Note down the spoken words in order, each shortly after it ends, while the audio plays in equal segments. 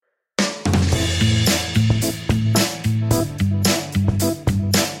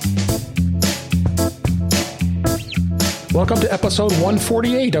Welcome to episode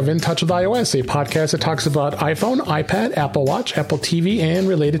 148 of In Touch with iOS, a podcast that talks about iPhone, iPad, Apple Watch, Apple TV, and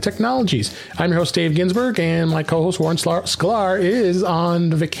related technologies. I'm your host, Dave Ginsburg, and my co-host, Warren Sklar, is on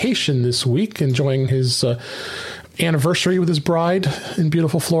vacation this week, enjoying his anniversary with his bride in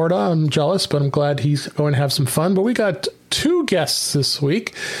beautiful Florida. I'm jealous, but I'm glad he's going to have some fun. But we got two guests this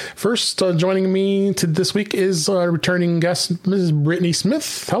week. First, joining me this week is returning guest, Mrs. Brittany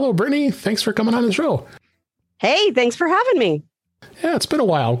Smith. Hello, Brittany. Thanks for coming on the show. Hey, thanks for having me. Yeah, it's been a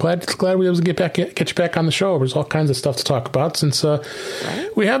while. Glad we were able to get you back on the show. There's all kinds of stuff to talk about since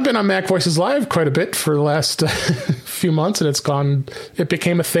we have been on Mac Voices Live quite a bit for the last few months, and it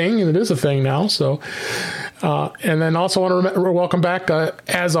became a thing, and it is a thing now. So, and then also want to welcome back,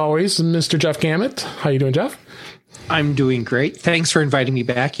 as always, Mr. Jeff Gamet. How you doing, Jeff? I'm doing great. Thanks for inviting me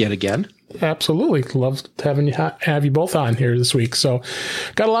back yet again. Absolutely. Love have you both on here this week. So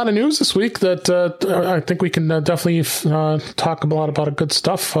got a lot of news this week that I think we can definitely talk a lot about good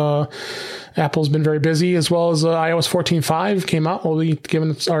stuff. Apple's been very busy, as well as iOS 14.5 came out. We'll be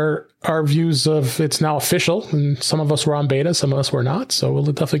giving our views of it's now official, and some of us were on beta, some of us were not. So we'll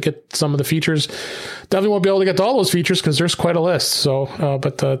definitely get some of the features. Definitely won't be able to get to all those features because there's quite a list. So,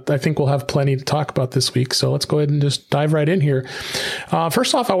 but I think we'll have plenty to talk about this week. So let's go ahead and just dive right in here.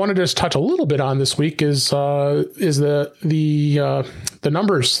 First off, I wanted to just touch a little bit on this week is the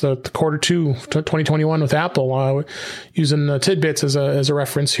numbers, the quarter 2 2021 with Apple, using Tidbits as a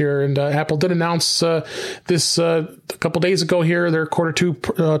reference here. And Apple did announce this a couple days ago here, their quarter 2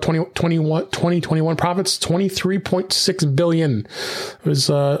 2021 profits, $23.6 billion. It was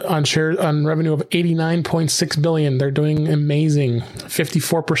on revenue of $89.6 billion. They're doing amazing,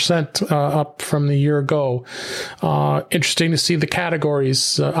 54% up from the year ago. Interesting to see the categories.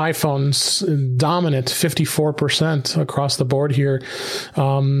 iPhones dominant, 54% across the board here.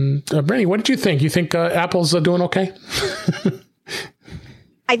 Brittany, what did you think? You think Apple's doing okay?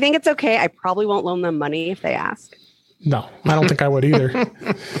 I think it's okay. I probably won't loan them money if they ask. No, I don't think I would either.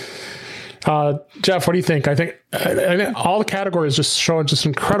 Jeff, what do you think? I think all the categories just showing just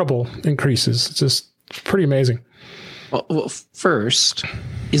incredible increases. It's just pretty amazing. Well, first,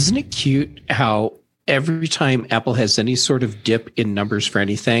 isn't it cute how every time Apple has any sort of dip in numbers for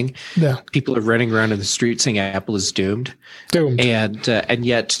anything, people are running around in the street saying Apple is doomed. And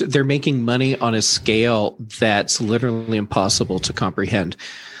yet they're making money on a scale that's literally impossible to comprehend.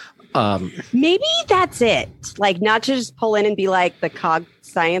 Maybe that's it. Like, not to just pull in and be like the cog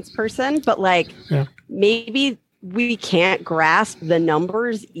science person, but maybe we can't grasp the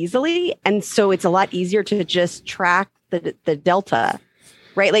numbers easily. And so it's a lot easier to just track the delta,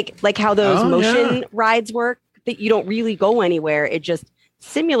 right? Like how those motion rides work, that you don't really go anywhere. It just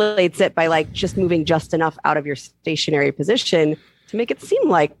simulates it by like just moving just enough out of your stationary position to make it seem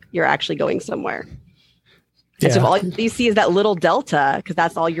like you're actually going somewhere. And so if all you see is that little delta, because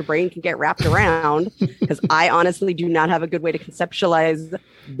that's all your brain can get wrapped around, because I honestly do not have a good way to conceptualize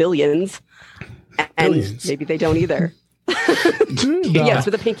billions. And maybe they don't either. Yes,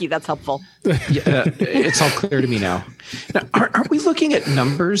 with a pinky, that's helpful. It's all clear to me now. Now, are we looking at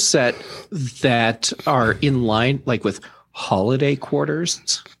numbers that are in line, like with holiday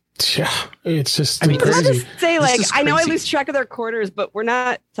quarters? Yeah, it's just crazy. Let's just say, I know I lose track of their quarters, but we're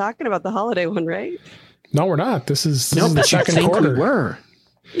not talking about the holiday one, right? No, we're not. This is the second quarter. We were.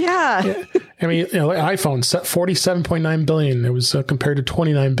 Yeah. I mean, iPhone set 47.9 billion. It was compared to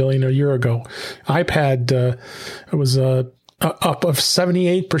 29 billion a year ago. iPad it was up of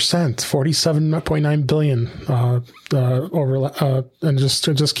 78%, 47.9 billion over, and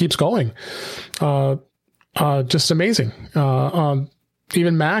it just keeps going. Just amazing.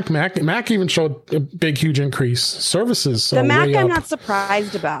 Even Mac even showed a big, huge increase. Services. The Mac I'm not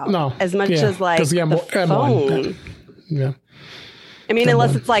surprised about as much as the phone. Yeah. I mean,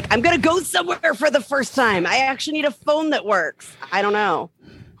 unless it's like, I'm going to go somewhere for the first time. I actually need a phone that works. I don't know.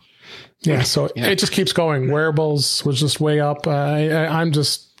 Yeah. So it just keeps going. Wearables was just way up. I'm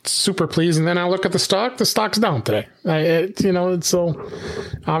just super pleased. And then I look at the stock. The stock's down today. So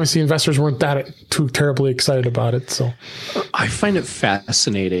obviously investors weren't too terribly excited about it. So I find it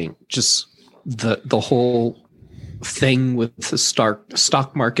fascinating, just the whole thing with the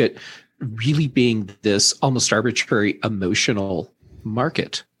stock market really being this almost arbitrary emotional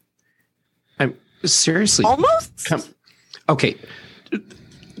market. I'm seriously almost okay.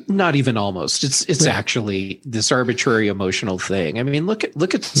 Not even almost. It's actually this arbitrary emotional thing. I mean, look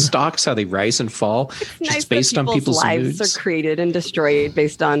at stocks, how they rise and fall. It's just based on people's lives moods. Are created and destroyed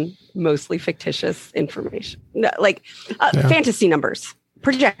based on mostly fictitious information, fantasy numbers,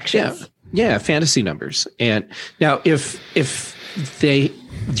 projections. Yeah, fantasy numbers. And now, if they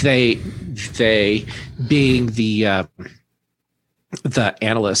being the the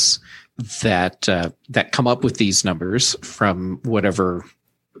analysts that come up with these numbers from whatever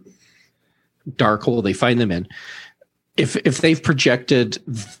dark hole they find them in, if they've projected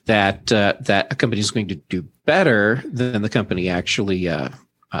that that a company is going to do better than the company actually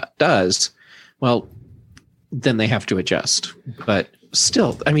does, well, then they have to adjust. But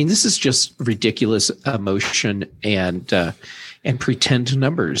still, I mean, this is just ridiculous emotion and pretend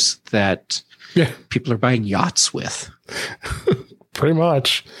numbers that people are buying yachts with. Pretty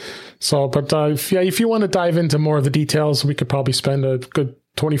much. So, but if you want to dive into more of the details, we could probably spend a good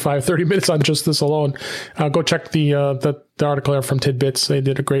 25, 30 minutes on just this alone. Go check the article there from Tidbits. They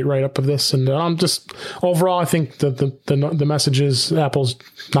did a great write-up of this. And just overall, I think that the message is Apple's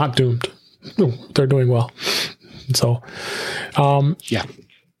not doomed. They're doing well. So,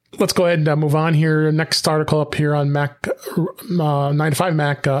 let's go ahead and move on here. Next article up here on Mac, 9 to 5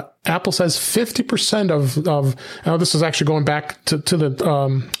 Mac. Apple says 50% of this is actually going back to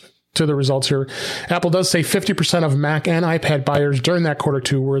the results here. Apple does say 50% of Mac and iPad buyers during that quarter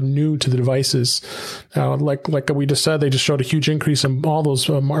two were new to the devices. Like we just said, they just showed a huge increase in all those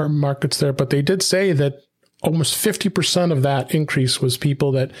markets there, but they did say that almost 50% of that increase was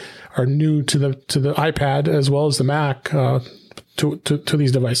people that are new to the iPad as well as the Mac to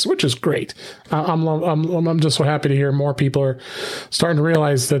these devices, which is great. I'm just so happy to hear more people are starting to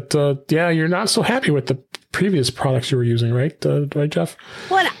realize that you're not so happy with the previous products you were using, right? Right, Jeff?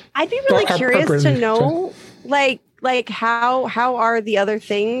 Well, I'd be really curious to know, like how are the other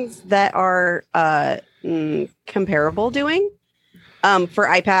things that are comparable doing? For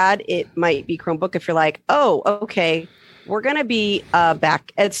iPad, it might be Chromebook. If you're like, oh, okay, we're going to be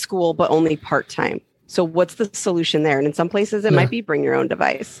back at school, but only part-time. So what's the solution there? And in some places, it might be bring your own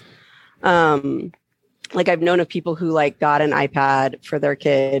device. Like I've known of people who like got an iPad for their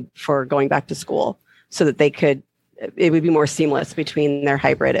kid for going back to school so that it would be more seamless between their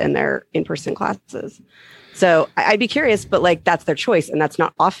hybrid and their in-person classes. So I'd be curious, but like that's their choice. And that's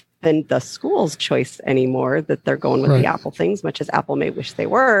not often the school's choice anymore, that they're going with the Apple things, much as Apple may wish they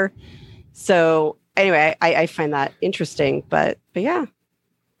were. So anyway, I find that interesting, but yeah,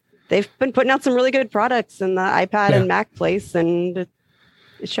 they've been putting out some really good products in the iPad and Mac place, and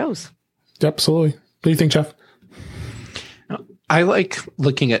it shows. Absolutely. What do you think, Jeff? I like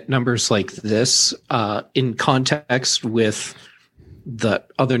looking at numbers like this in context with the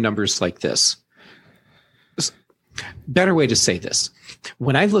other numbers like this. Better way to say this.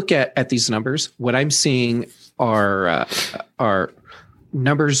 When I look at these numbers, what I'm seeing are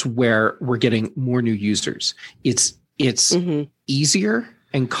numbers where we're getting more new users. It's easier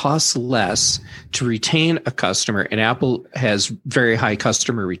and costs less to retain a customer, and Apple has very high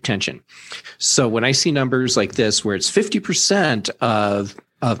customer retention. So when I see numbers like this, where it's 50% of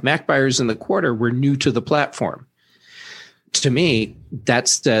Mac buyers in the quarter were new to the platform, to me, that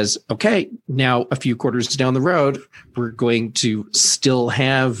says, okay, now a few quarters down the road, we're going to still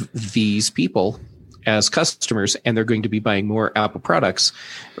have these people as customers, and they're going to be buying more Apple products,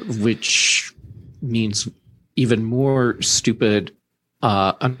 which means even more stupid,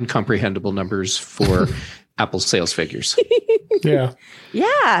 uncomprehendable numbers for Apple sales figures. Yeah.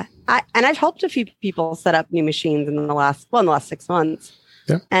 And I've helped a few people set up new machines in the last 6 months.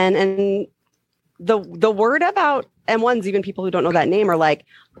 Yeah. And the word about M1s, even people who don't know that name are like,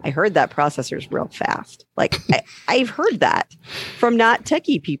 I heard that processor's real fast. Like I've heard that from not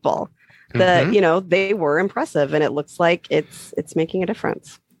techie people that, they were impressive, and it looks like it's making a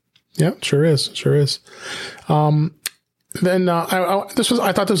difference. Yeah, sure is. Then I thought this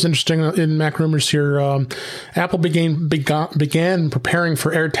was interesting in Mac Rumors here. Apple began preparing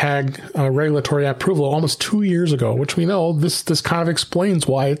for AirTag regulatory approval almost 2 years ago, which we know this kind of explains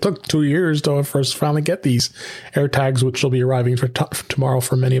why it took 2 years to first finally get these AirTags, which will be arriving for tomorrow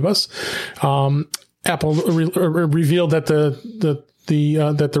for many of us. Apple revealed that that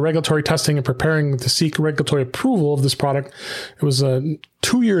the regulatory testing and preparing to seek regulatory approval of this product, it was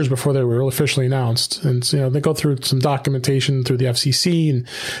 2 years before they were officially announced. And so, they go through some documentation through the FCC and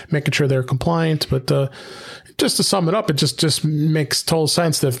making sure they're compliant. But just to sum it up, it just makes total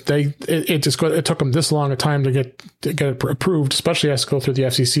sense that it took them this long a time to get it approved, especially as to go through the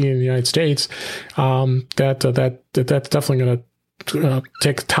FCC in the United States. That's definitely going to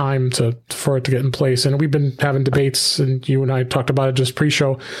take time for it to get in place. And we've been having debates, and you and I talked about it just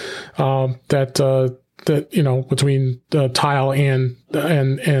pre-show, that between the Tile and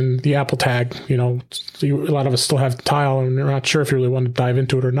the Apple Tag, a lot of us still have Tile, and we're not sure if you really want to dive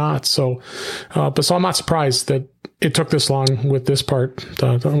into it or not. So I'm not surprised that it took this long with this part.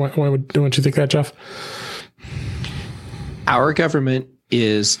 Don't you think that, Jeff? Our government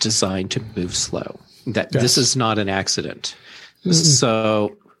is designed to move slow. This is not an accident. Mm-mm.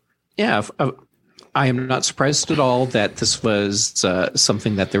 So, yeah, I am not surprised at all that this was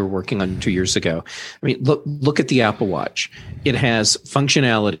something that they were working on 2 years ago. I mean, look at the Apple Watch. It has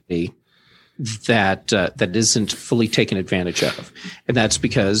functionality that isn't fully taken advantage of, and that's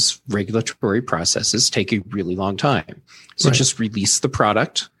because regulatory processes take a really long time. So just release the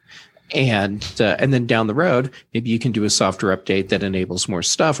product, and then down the road, maybe you can do a software update that enables more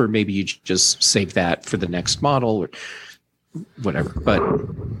stuff, or maybe you just save that for the next model or whatever. But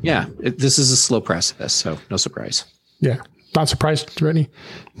yeah, this is a slow process, so no surprise. Yeah, not surprised, Brittany.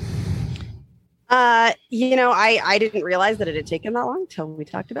 I didn't realize that it had taken that long till we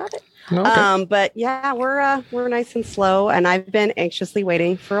talked about it. Okay. But yeah, we're nice and slow, and I've been anxiously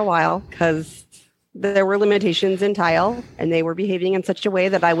waiting for a while because there were limitations in Tile, and they were behaving in such a way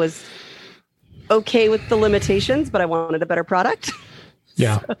that I was okay with the limitations, but I wanted a better product.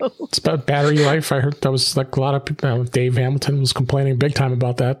 Yeah, it's about battery life. I heard that was like a lot of people. Dave Hamilton was complaining big time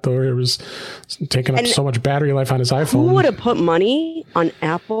about that, though it was taking up so much battery life on his iPhone. Who would have put money on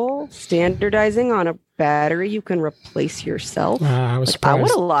Apple standardizing on a battery you can replace yourself? I was surprised. I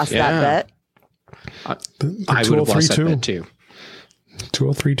would have lost that bet. I would have lost that bet too.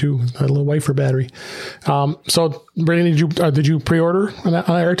 2032, a little wafer battery. So, Brittany, did you pre-order on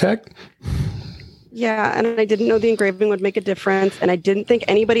AirTag? Yeah, and I didn't know the engraving would make a difference, and I didn't think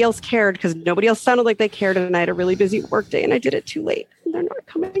anybody else cared because nobody else sounded like they cared, and I had a really busy work day, and I did it too late. And they're not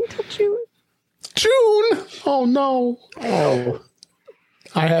coming until June. June? Oh no! Oh,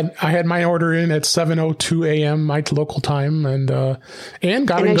 I had my order in at 7:02 a.m. my local time, and got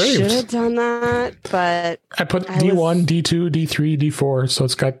engraved. I should have done that, but I put D1, D2, D3, D4, so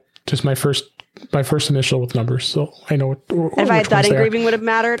it's got just my first initial with numbers, so I know if I had thought engraving would have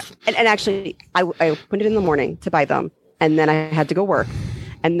mattered. And actually, I opened it in the morning to buy them, and then I had to go work.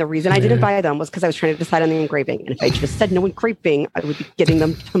 And the reason I didn't buy them was because I was trying to decide on the engraving. And if I just said no engraving, I would be getting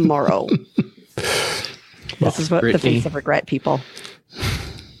them tomorrow. This is what Brittany, the face of regret, people.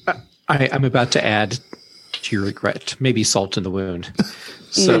 I'm about to add to your regret, maybe salt in the wound.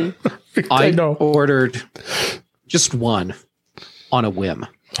 So I ordered just one on a whim.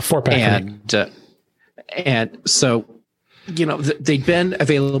 A 4-pack. And so, they'd been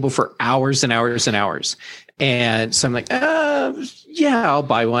available for hours and hours and hours. And so I'm like, yeah, I'll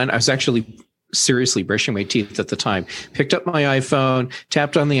buy one. I was actually seriously brushing my teeth at the time. Picked up my iPhone,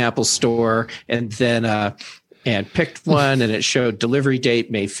 tapped on the Apple Store, and then and picked one, and it showed delivery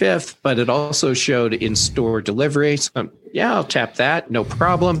date May 5th, but it also showed in-store delivery. So yeah, I'll tap that. No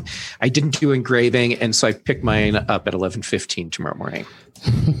problem. I didn't do engraving, and so I picked mine up at 11:15 tomorrow morning.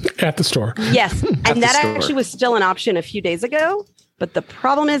 At the store. Yes. And that actually was still an option a few days ago. But the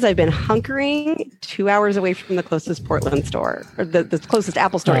problem is I've been hunkering 2 hours away from the closest Portland store, or the closest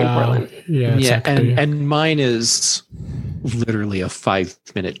Apple store in Portland. Yeah. And mine is literally a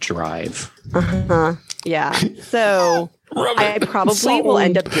 5-minute drive. Uh-huh. Yeah. So I probably will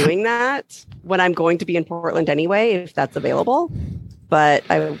end up doing that when I'm going to be in Portland anyway, if that's available. But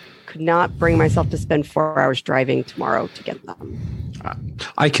I could not bring myself to spend 4 hours driving tomorrow to get them.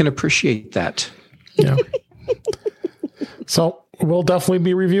 I can appreciate that. Yeah. So we'll definitely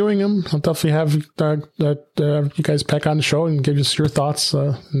be reviewing them. I'll definitely have you guys back on the show and give us your thoughts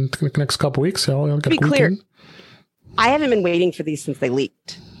in the next couple of weeks. So I'll get be clear. I haven't been waiting for these since they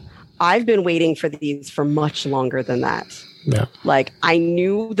leaked. I've been waiting for these for much longer than that. Yeah. Like I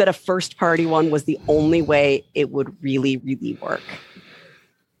knew that a first party one was the only way it would really, really work.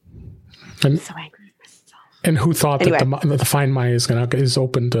 I'm so angry with myself. And who thought that the Find My is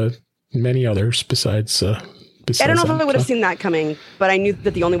open to many others besides I don't know if I would have seen that coming, but I knew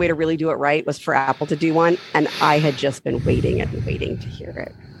that the only way to really do it right was for Apple to do one, and I had just been waiting and waiting to hear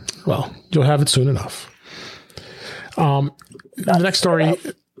it. Well, you'll have it soon enough. The next story.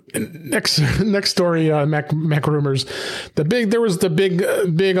 Next story, Mac rumors. There was the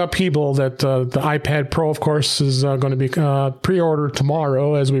big upheaval that the iPad Pro, of course, is going to be pre-ordered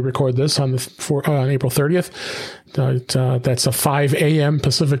tomorrow as we record this on April 30th. That's a 5 a.m.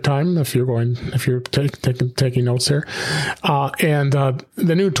 Pacific time if you're taking notes here. And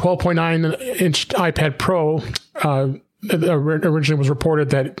the new 12.9-inch iPad Pro. Originally was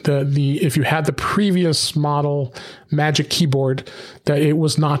reported that if you had the previous model Magic Keyboard, that it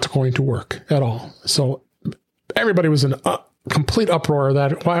was not going to work at all. So everybody was in a complete uproar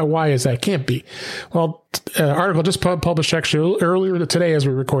that why is that? Can't be. Well, an article just published actually earlier today as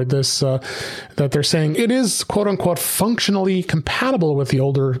we record this that they're saying it is quote unquote functionally compatible with the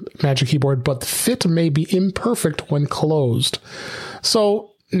older Magic Keyboard, but the fit may be imperfect when closed. So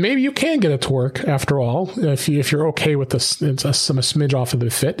maybe you can get it to work after all, if you're okay with this. It's a smidge off of the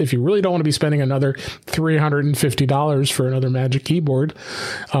fit. If you really don't want to be spending another $350 for another Magic Keyboard,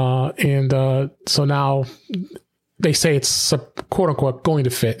 so now they say it's quote unquote going to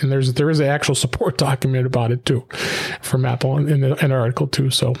fit, and there is an actual support document about it too, from Apple in an article too.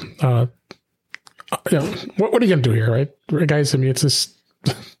 So, what are you gonna do here, right, guys? I mean, it's this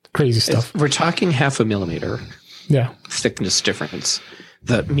crazy stuff. We're talking 0.5 millimeter, thickness difference.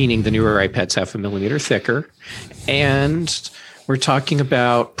 Meaning the newer iPads 0.5 millimeter thicker, and we're talking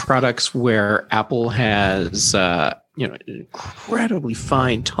about products where Apple has incredibly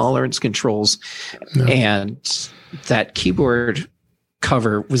fine tolerance controls, and that keyboard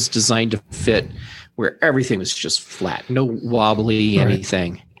cover was designed to fit where everything was just flat, no wobbly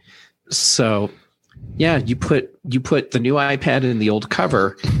anything. So, you put the new iPad in the old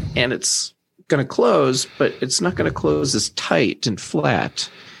cover, and it's going to close, but it's not going to close as tight and flat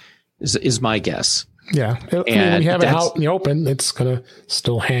is my guess. Yeah. And when you have it out in the open, it's going to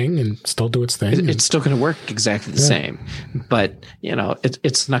still hang and still do its thing. It's still going to work exactly the same, but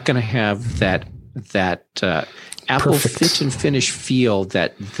it's not going to have that Apple fit and finish feel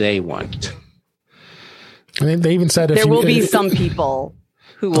that they want. And they even said there will be some people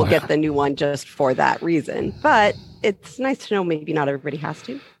who will get the new one just for that reason, but it's nice to know maybe not everybody has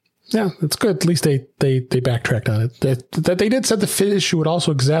to. Yeah, it's good. At least they backtracked on it. That they did said the fit issue would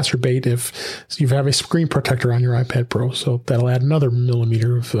also exacerbate if you have a screen protector on your iPad Pro, so that'll add another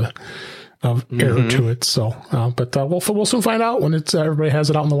millimeter of error to it. So, but we'll soon find out when everybody has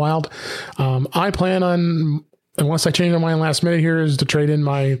it out in the wild. I plan on, unless I change my mind last minute here, is to trade in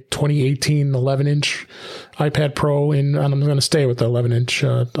my 2018 11-inch iPad Pro, and I'm going to stay with the 11-inch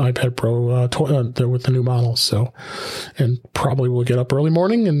iPad Pro with the new model. So, and probably we'll get up early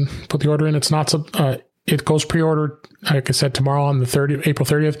morning and put the order in. It's not it goes pre-ordered, like I said, tomorrow on the April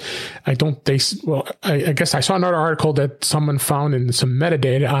 30th. I guess I saw another article that someone found in some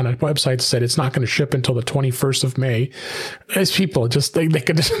metadata on a website said it's not going to ship until the 21st of May. As people just, they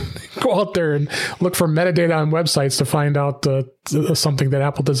could just go out there and look for metadata on websites to find out something that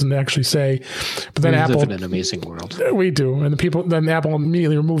Apple doesn't actually say. But then Apple, live in an amazing world. We do. And then Apple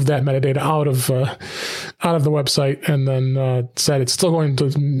immediately removed that metadata out of the website, and then said it's still going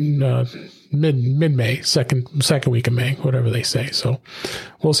to mid-May, second week of May, whatever they say. So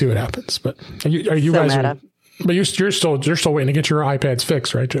we'll see what happens. But are you guys? But you're still waiting to get your iPads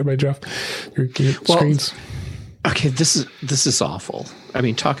fixed, right, Jeff? Your screens. Okay, this is awful. I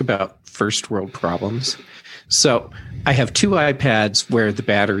mean, talk about first world problems. So I have 2 iPads where the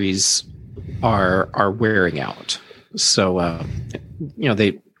batteries are wearing out. So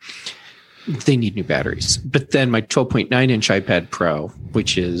they need new batteries. But then my 12.9-inch iPad Pro,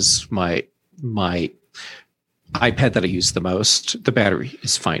 which is my iPad that I use the most, the battery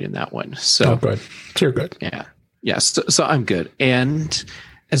is fine in that one. So good. So you're good. Yeah. Yes. So I'm good. And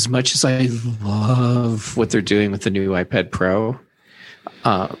as much as I love what they're doing with the new iPad Pro,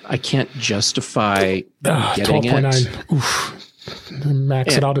 I can't justify getting 12.9. Oof.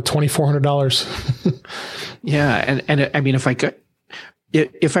 Max it out at $2,400. Yeah. And I mean, if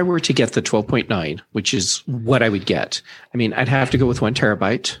I were to get the 12.9, which is what I would get, I mean, I'd have to go with 1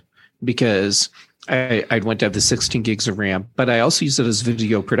 terabyte because I'd want to have the 16 gigs of RAM, but I also use it as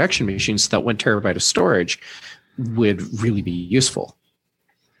video production machine, so that 1 terabyte of storage would really be useful.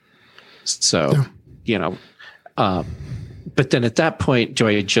 So, but then at that point, do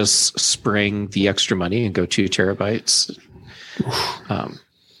I just spring the extra money and go 2 terabytes?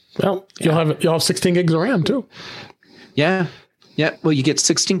 You'll have 16 gigs of RAM too. Yeah. Yeah. Well, you get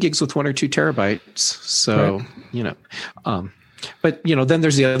 16 gigs with 1 or 2 terabytes. So, right. But then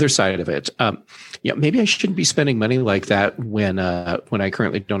there's the other side of it. Maybe I shouldn't be spending money like that when I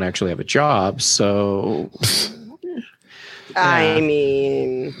currently don't actually have a job. So, I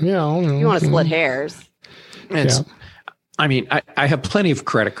mean, you want to split hairs. I mean, I have plenty of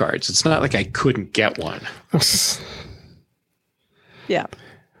credit cards. It's not like I couldn't get one. Yeah.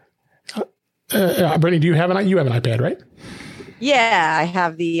 Brittany, you have an iPad, right? Yeah, I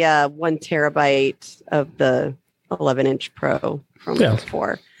have the 1 terabyte of the 11-inch Pro from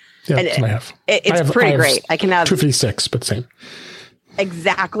before. Yeah, and I have. It's pretty great. I can have 256, but same.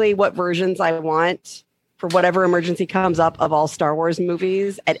 Exactly what versions I want for whatever emergency comes up of all Star Wars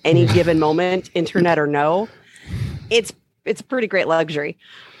movies at any given moment, internet or no. It's a pretty great luxury.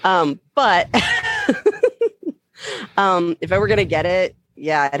 But if I were going to get it,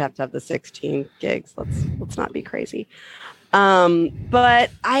 I'd have to have the 16 gigs. Let's not be crazy. But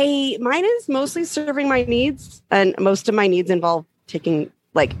mine is mostly serving my needs, and most of my needs involve taking,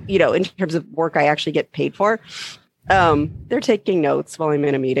 in terms of work I actually get paid for. They're taking notes while I'm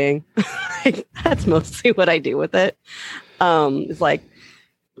in a meeting. That's mostly what I do with it. It's like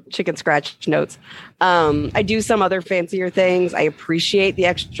chicken scratch notes. I do some other fancier things. I appreciate the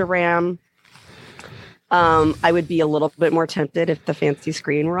extra RAM. I would be a little bit more tempted if the fancy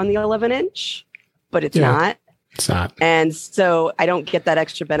screen were on the 11-inch, but it's not. It's not. And so I don't get that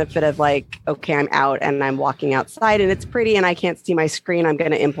extra benefit of like, okay, I'm out and I'm walking outside and it's pretty and I can't see my screen. I'm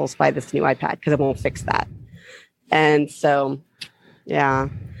going to impulse buy this new iPad because it won't fix that. And so, yeah,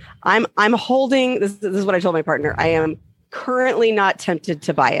 I'm holding this. This is what I told my partner. I am currently not tempted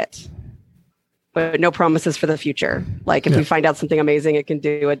to buy it, but no promises for the future. Like if we find out something amazing it can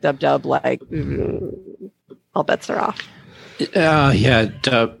do a dub, like all bets are off.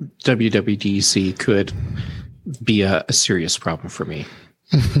 WWDC could be a serious problem for me.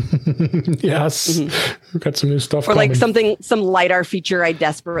 Yes. We've got some new stuff. Or like some LiDAR feature I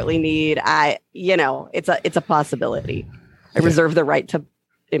desperately need. It's a possibility. I reserve the right to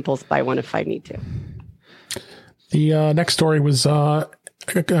impulse buy one if I need to. The next story was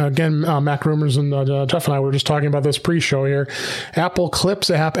again, Mac Rumors and Jeff and I were just talking about this pre-show here. Apple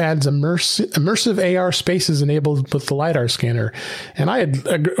Clips app adds immersive AR spaces enabled with the LiDAR scanner. And I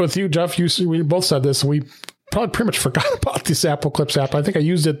had, with you, Jeff, we both said this. We probably pretty much forgot about this Apple Clips app. I think I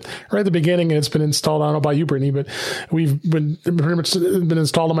used it right at the beginning and it's been installed. I don't know about you, Brittany, but we've been pretty much been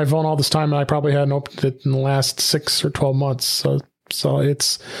installed on my phone all this time. And I probably hadn't opened it in the last 6 or 12 months. So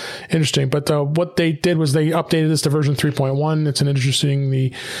it's interesting. But what they did was they updated this to version 3.1. It's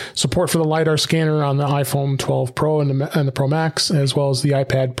the support for the LiDAR scanner on the iPhone 12 Pro and the Pro Max, as well as the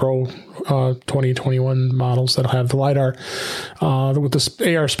iPad Pro 2021 models that have the LiDAR. With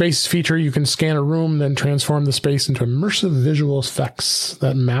the AR Space feature, you can scan a room, then transform the space into immersive visual effects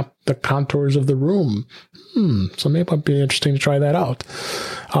that map the contours of the room. So maybe it'd be interesting to try that out.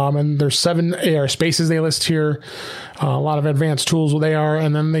 And there's 7 AR spaces they list here. A lot of advanced tools with AR.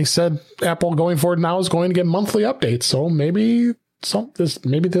 And then they said Apple going forward now is going to get monthly updates. So maybe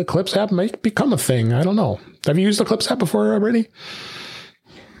the Clips app might become a thing. I don't know. Have you used the Clips app before already?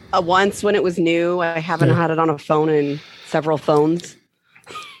 Once when it was new. I haven't had it on a phone in several phones.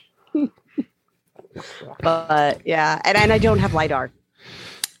 But yeah, and I don't have LiDAR.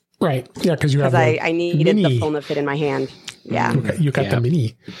 Right. Yeah, because I needed the phone to fit in my hand. Yeah. You got the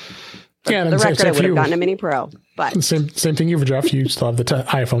Mini. Yeah, the record I would have gotten a Mini Pro. But same thing you, Jeff. You still have the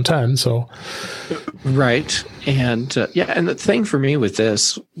iPhone 10, so right. And and the thing for me with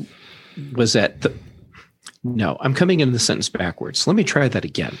this was that no, I'm coming into the sentence backwards. Let me try that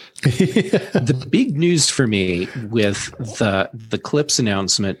again. The big news for me with the Clips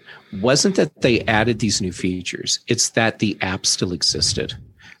announcement wasn't that they added these new features. It's that the app still existed.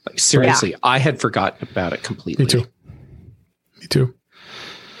 Like, seriously, I had forgotten about it completely. Me too.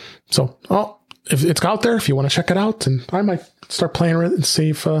 So, if it's out there, if you want to check it out, and I might start playing with it and see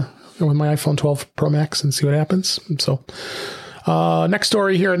if with my iPhone 12 Pro Max and see what happens. So, next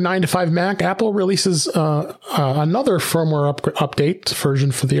story here at 9 to 5 Mac, Apple releases another firmware update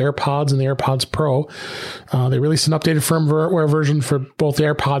version for the AirPods and the AirPods Pro. They released an updated firmware version for both the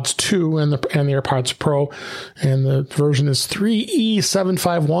AirPods 2 and the AirPods Pro, and the version is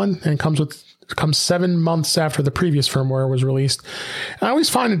 3E751 and comes 7 months after the previous firmware was released. And I always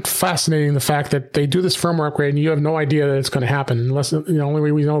find it fascinating, the fact that they do this firmware upgrade and you have no idea that it's going to happen, unless the only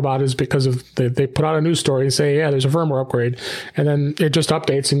way we know about it is because of they put out a news story and say, there's a firmware upgrade, and then it just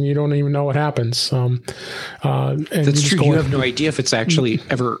updates and you don't even know what happens. And that's true. You have no idea if it's actually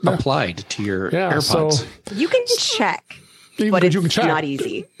ever applied to your AirPods. So you can check. But it's not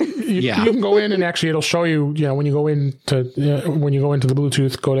easy. You can go in and actually it'll show you, when you go into the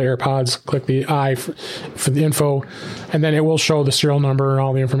Bluetooth, go to AirPods, click the I for the info, and then it will show the serial number and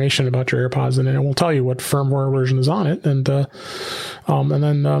all the information about your AirPods, and then it will tell you what firmware version is on it. And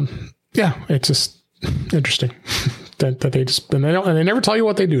it's just interesting that they just and they never tell you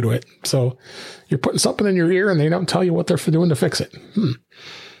what they do to it. So you're putting something in your ear and they don't tell you what they're doing to fix it. You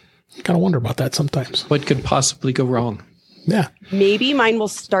kind of wonder about that sometimes. What could possibly go wrong? Yeah. Maybe mine will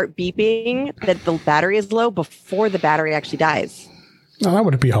start beeping that the battery is low before the battery actually dies. No, that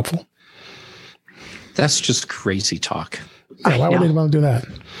wouldn't be helpful. That's just crazy talk. Yeah, why would they want to do that?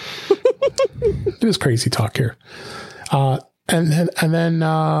 It is crazy talk here. And then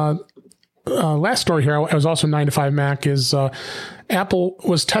last story here, I was also 9 to 5 Mac, is Apple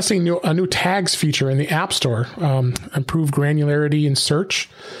was testing a new tags feature in the App Store, improved granularity in search.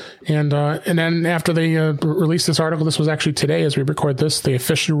 And then after they released this article, this was actually today as we record this, they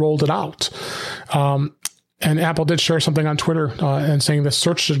officially rolled it out. And Apple did share something on Twitter and saying the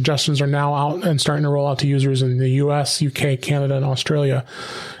search suggestions are now out and starting to roll out to users in the US, UK, Canada, and Australia.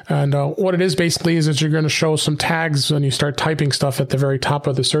 And what it is basically is that you're going to show some tags when you start typing stuff at the very top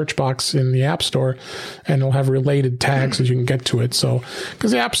of the search box in the App Store, and it'll have related tags as you can get to it. So,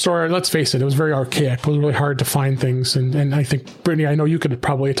 because the App Store, let's face it, it was very archaic. It was really hard to find things. And I think, Brittany, I know you could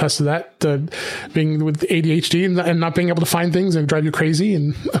probably attest to that, being with ADHD and not being able to find things and drive you crazy.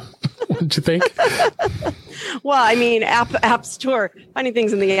 And what did you think? Well, I mean, App Store, finding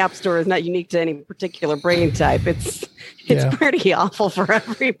things in the App Store is not unique to any particular brain type. It's pretty awful for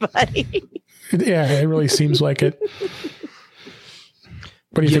everybody. Yeah, it really seems like it.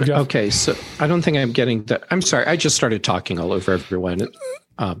 What do you think, Jeff? Okay, so I don't think I'm getting that. I'm sorry, I just started talking all over everyone.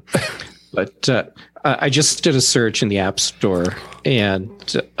 But I just did a search in the App Store,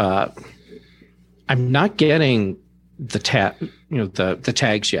 and I'm not getting the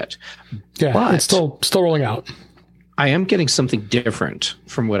tags yet. Yeah, but it's still rolling out. I am getting something different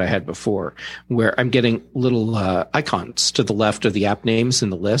from what I had before, where I'm getting little icons to the left of the app names in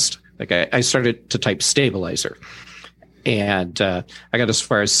the list. Like I started to type stabilizer, and I got as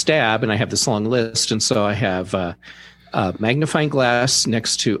far as stab, and I have this long list, and so I have a magnifying glass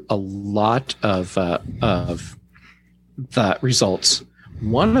next to a lot of the results.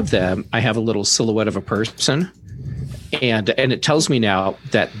 One of them, I have a little silhouette of a person. And it tells me now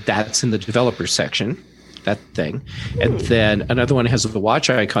that that's in the developer section, that thing. And then another one has the watch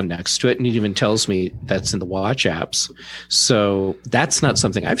icon next to it, and it even tells me that's in the watch apps. So that's not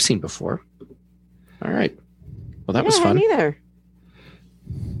something I've seen before. All right. Well, that was fun. Neither.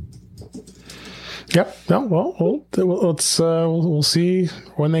 Yep. No. Well, we'll see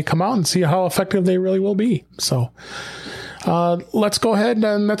when they come out and see how effective they really will be. So. Let's go ahead,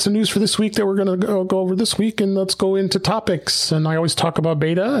 and that's the news for this week that we're going to go over this week, and let's go into topics. And I always talk about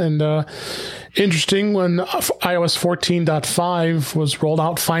beta, and interesting when iOS 14.5 was rolled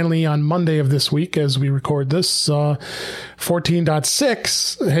out finally on Monday of this week as we record this.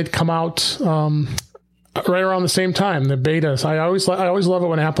 14.6 had come out right around the same time, the betas. I always love it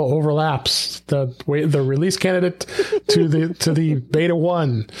when Apple overlaps the release candidate to the beta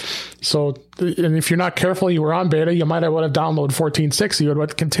 1. So, and if you're not careful, you were on beta, you might have downloaded 14.6. You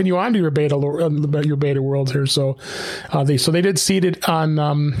would continue on to your beta world here. So, they did seed it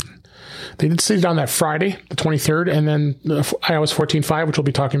on. They did seed it on that Friday, the 23rd, and then iOS 14.5, which we'll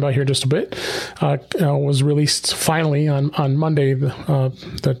be talking about here in just a bit, was released finally on Monday,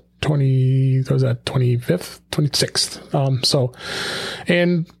 the 25th, 26th.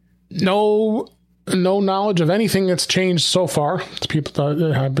 And no knowledge of anything that's changed so far.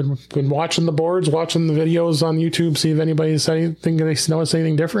 People have been watching the boards, watching the videos on YouTube, see if anybody said anything, they noticed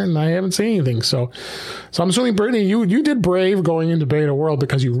anything different, and I haven't seen anything. So I'm assuming, Brittany, you did brave going into beta world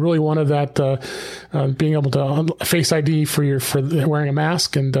because you really wanted that being able to Face ID for wearing a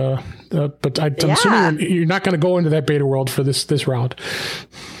mask, and but I'm assuming you're not going to go into that beta world for this round.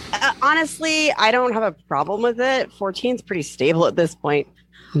 Honestly, I don't have a problem with it. 14 is pretty stable at this point.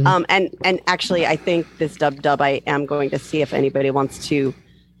 Mm-hmm. And actually, I think this dub I am going to see if anybody wants to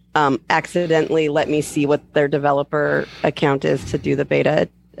accidentally let me see what their developer account is to do the beta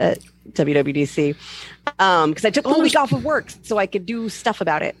at WWDC. Because I took a whole week off of work so I could do stuff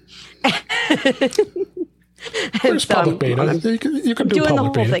about it. There's public beta. You can do doing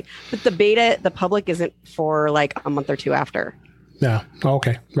public the whole thing. But the public isn't for like a month or two after. Yeah.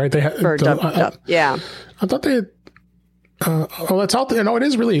 Okay. Right. They yeah. I thought they had. It's out there. No, it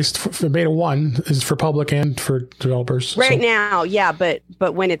is released. For beta 1 is for public and for developers right now. Yeah, but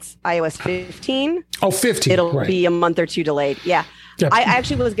when it's iOS 15, 15, it'll be a month or two delayed. Yeah. Yep. I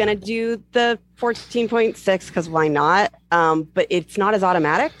actually was gonna do the 14.6 because why not? But it's not as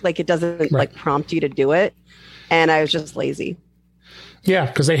automatic. Like it doesn't like prompt you to do it, and I was just lazy. Yeah,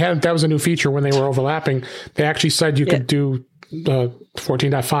 because that was a new feature when they were overlapping. They actually said you could do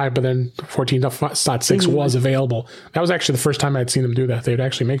 14.5, but then 14.6 was available. That was actually the first time I'd seen them do that. They'd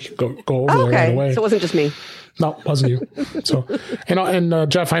actually make you go over there right away. So it wasn't just me. No, it wasn't you. So, and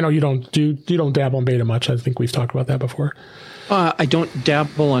Jeff, I know you don't dabble in beta much. I think we've talked about that before. I don't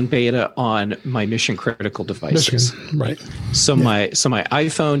dabble on beta on my mission critical devices. Right. So my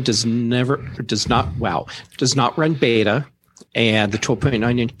iPhone does not run beta, and the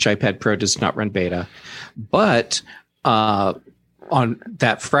 12.9-inch iPad Pro does not run beta, but on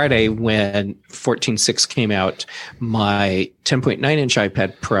that Friday when 14.6 came out, my 10.9-inch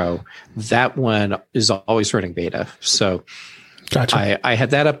iPad Pro, that one is always running beta. So gotcha. I had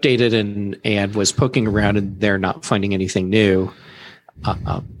that updated and was poking around in there, not finding anything new.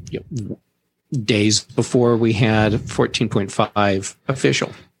 Days before we had 14.5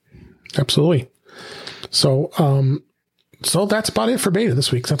 official. Absolutely. So that's about it for beta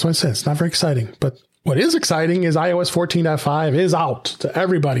this week. That's what I said. It's not very exciting, but what is exciting is iOS 14.5 is out to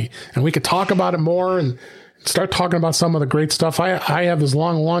everybody, and we could talk about it more and start talking about some of the great stuff. I have this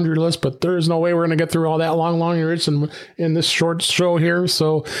long laundry list, but there's no way we're going to get through all that long laundry list in this short show here.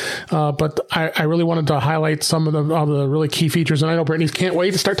 So, but I really wanted to highlight some of the really key features. And I know Brittany can't wait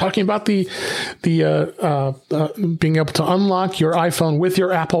to start talking about the being able to unlock your iPhone with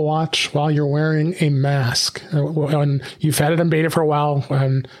your Apple Watch while you're wearing a mask. And you've had it in beta for a while,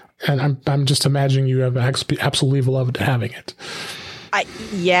 and I'm just imagining you have absolutely loved having it.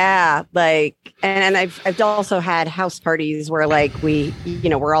 And I've also had house parties where like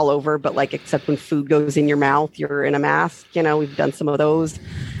we're all over, but like, except when food goes in your mouth, you're in a mask, we've done some of those,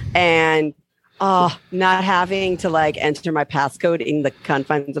 and not having to like enter my passcode in the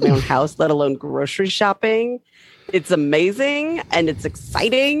confines of my own house, let alone grocery shopping. It's amazing and it's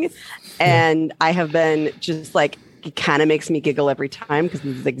exciting. And I have been just like, it kind of makes me giggle every time because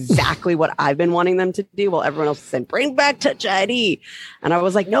this is exactly what I've been wanting them to do. While everyone else is saying, bring back Touch ID. And I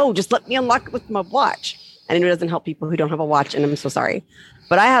was like, no, just let me unlock it with my watch. And it doesn't help people who don't have a watch. And I'm so sorry.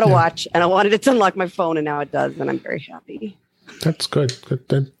 But I had a watch and I wanted it to unlock my phone, and now it does. And I'm very happy. That's good.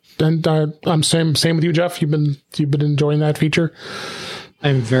 And I'm same with you, Jeff. You've been enjoying that feature?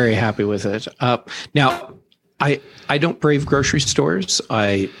 I'm very happy with it. Now, I don't brave grocery stores.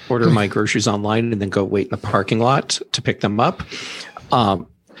 I order my groceries online and then go wait in the parking lot to pick them up.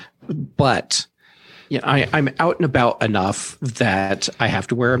 But I'm out and about enough that I have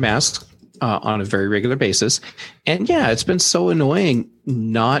to wear a mask on a very regular basis. And it's been so annoying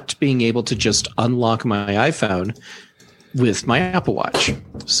not being able to just unlock my iPhone with my Apple Watch.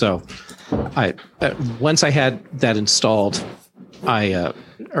 So once I had that installed, or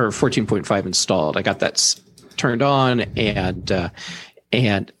 14.5 installed, I got that turned on, and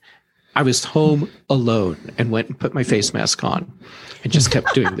I was home alone and went and put my face mask on and just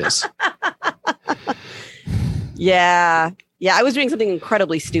kept doing this. Yeah. I was doing something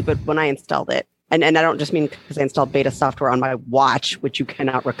incredibly stupid when I installed it. And I don't just mean because I installed beta software on my watch, which you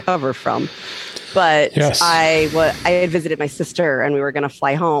cannot recover from. But yes. I had visited my sister, and we were going to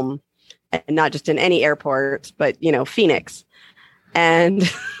fly home, and not just in any airport, but, Phoenix. And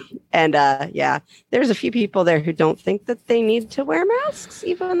there's a few people there who don't think that they need to wear masks,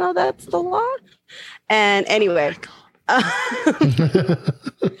 even though that's the law. And anyway,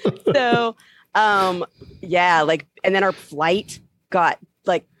 so, and then our flight got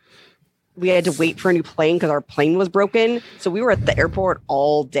we had to wait for a new plane because our plane was broken. So we were at the airport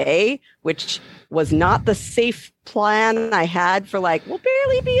all day, which was not the safe plan I had for we'll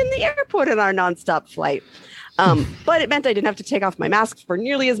barely be in the airport in our nonstop flight. But it meant I didn't have to take off my mask for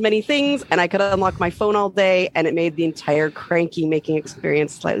nearly as many things, and I could unlock my phone all day, and it made the entire cranky making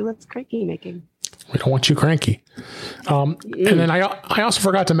experience slightly less cranky making. We don't want you cranky. And then I also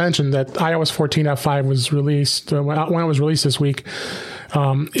forgot to mention that iOS 14.5 was released when it was released this week.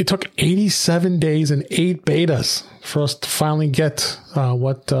 It took 87 days and 8 betas for us to finally get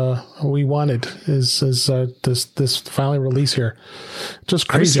what we wanted. Is this finally release here? Just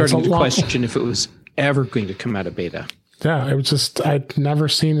crazy. I was starting to question if it was ever going to come out of beta. Yeah, it was just I'd never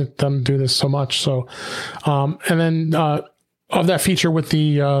seen them do this so much. So, and then of that feature with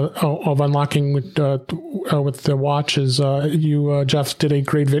the of unlocking with the watches, you Jeff did a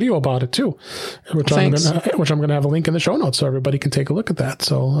great video about it too, which I'm going to have a link in the show notes so everybody can take a look at that.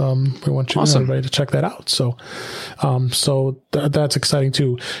 So we want everybody to check that out. So that's exciting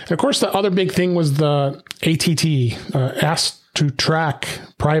too. And of course, the other big thing was the ATT asked to track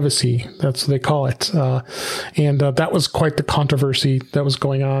privacy. That's what they call it. And that was quite the controversy that was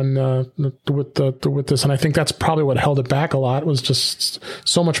going on with this. And I think that's probably what held it back a lot, was just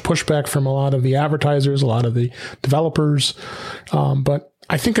so much pushback from a lot of the advertisers, a lot of the developers. But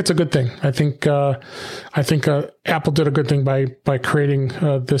I think it's a good thing. I think Apple did a good thing by creating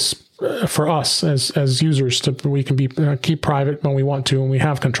this for us as users we can be keep private when we want to, and we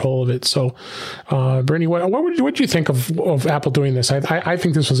have control of it. So, Brittany, what would you think of Apple doing this? I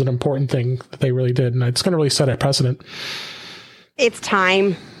think this was an important thing that they really did, and it's going to really set a precedent. It's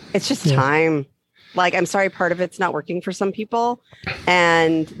time. It's just time. I'm sorry, part of it's not working for some people,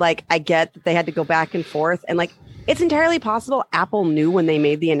 and I get that they had to go back and forth, and it's entirely possible Apple knew when they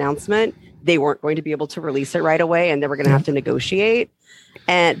made the announcement they weren't going to be able to release it right away, and they were going to have to negotiate.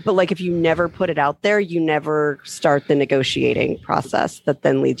 But if you never put it out there, you never start the negotiating process that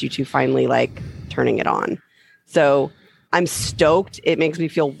then leads you to finally turning it on. So I'm stoked. It makes me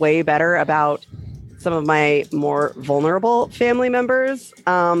feel way better about some of my more vulnerable family members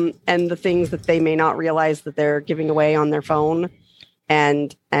and the things that they may not realize that they're giving away on their phone.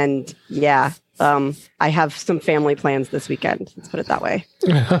 And yeah, I have some family plans this weekend. Let's put it that way.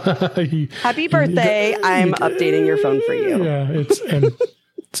 Happy birthday. I'm updating your phone for you. Yeah, it's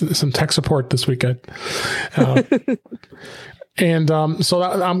some tech support this weekend. So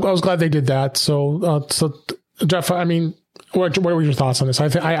I was glad they did that. So Jeff, I mean, what were your thoughts on this?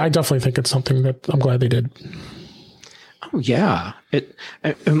 I definitely think it's something that I'm glad they did. Oh, yeah.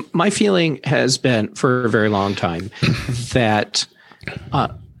 My feeling has been for a very long time that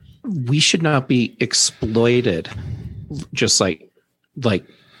we should not be exploited just like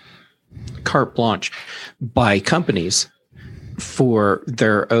carte blanche by companies for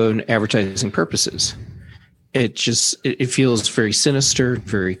their own advertising purposes. It feels very sinister,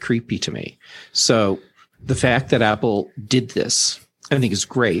 very creepy to me. So the fact that Apple did this, I think, is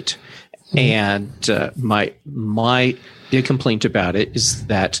great. And my big complaint about it is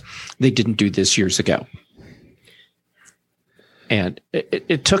that they didn't do this years ago. And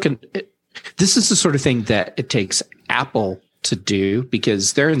this is the sort of thing that it takes Apple to do,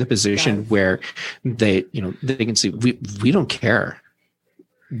 because they're in the position where they can see we don't care.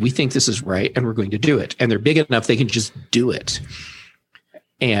 We think this is right, and we're going to do it. And they're big enough they can just do it.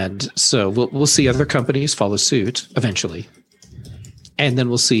 And so we'll see other companies follow suit eventually, and then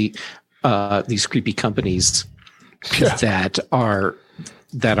we'll see these creepy companies that are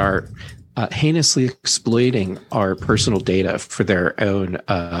heinously exploiting our personal data for their own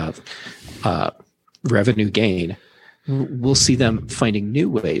revenue gain. We'll see them finding new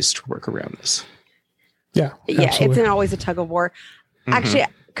ways to work around this. Yeah, it's always a tug of war. Mm-hmm. Actually,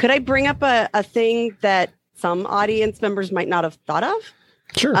 could I bring up a thing that some audience members might not have thought of?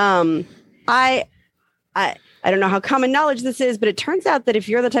 Sure. I don't know how common knowledge this is, but it turns out that if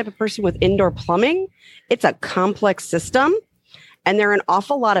you're the type of person with indoor plumbing, it's a complex system. And there are an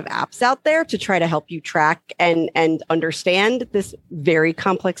awful lot of apps out there to try to help you track and understand this very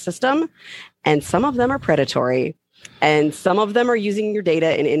complex system. And some of them are predatory. And some of them are using your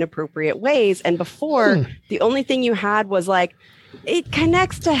data in inappropriate ways. And before, the only thing you had was like, it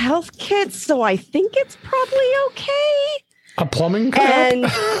connects to HealthKit, so I think it's probably okay. A plumbing and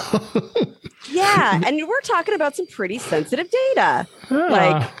yeah, and we're talking about some pretty sensitive data.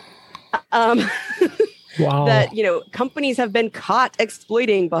 Wow. That companies have been caught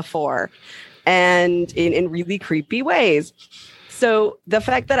exploiting before, and in really creepy ways. So the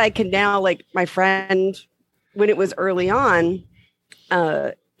fact that I can now, like my friend, when it was early on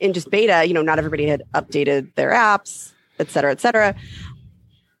in just beta, not everybody had updated their apps, et cetera, et cetera.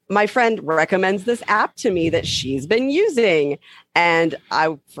 My friend recommends this app to me that she's been using. And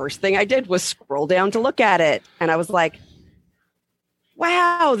first thing I did was scroll down to look at it. And I was like,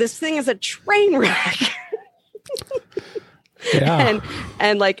 wow, this thing is a train wreck. Yeah.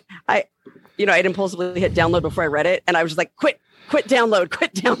 And like, I'd impulsively hit download before I read it. And I was just like, quit download.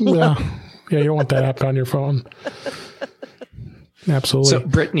 Yeah, you don't want that app on your phone. Absolutely. So,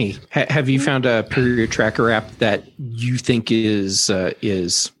 Brittany, have you found a period tracker app that you think is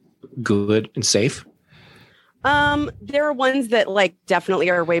good and safe? There are ones that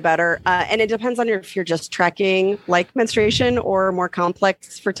definitely are way better. And it depends on if you're just tracking menstruation or more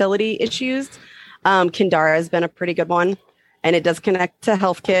complex fertility issues. Kindara has been a pretty good one, and it does connect to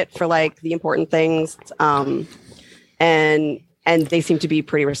HealthKit for the important things. And they seem to be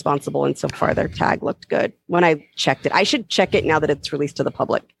pretty responsible. And so far their tag looked good when I checked it. I should check it now that it's released to the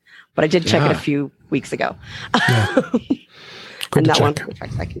public, but I did check it a few weeks ago. Yeah. And that one, in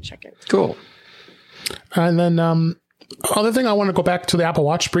fact, I can check it. Cool. And then other thing I want to go back to the Apple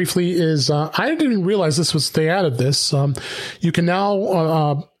Watch briefly is I didn't even realize they added this. You can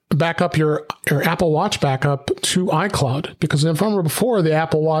now back up your Apple Watch backup to iCloud, because if I remember before, the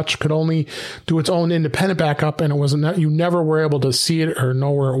Apple Watch could only do its own independent backup, and you never were able to see it or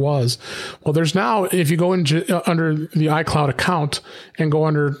know where it was. Well, there's now, if you go into under the iCloud account and go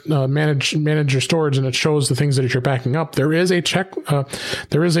under manage your storage, and it shows the things that you're backing up, there is a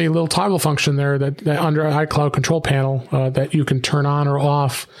there is a little toggle function there that under iCloud control panel that you can turn on or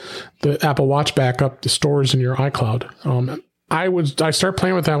off the Apple Watch backup, the stores in your iCloud. I started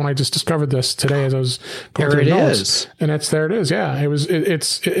playing with that when I just discovered this today as I was going through the notes. And there it is. Yeah,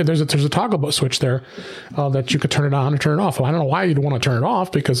 there's a toggle switch there that you could turn it on or turn it off. Well, I don't know why you'd want to turn it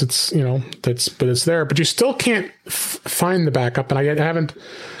off, because it's but it's there. But you still can't find the backup, and I haven't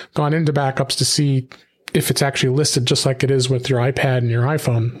gone into backups to see if it's actually listed just like it is with your iPad and your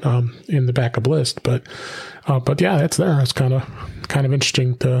iPhone in the backup list. But yeah, it's there. It's kind of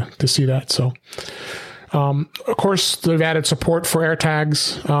interesting to see that. So. Of course, they've added support for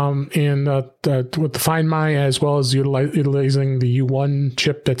AirTags with the Find My, as well as utilizing the U1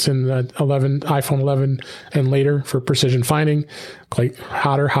 chip that's in the iPhone 11 and later for precision finding, like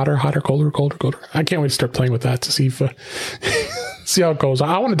hotter, colder. I can't wait to start playing with that to see if see how it goes.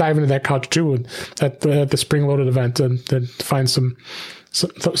 I want to dive into that couch too at the spring loaded event and find some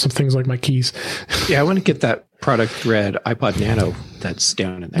things like my keys. Yeah, I want to get that product red iPod Nano that's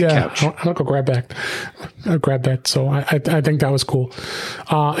down in that couch. I'll go grab that. I'll grab that. So I think that was cool.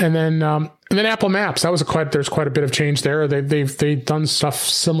 And then Apple Maps. That was there's quite a bit of change there. They've done stuff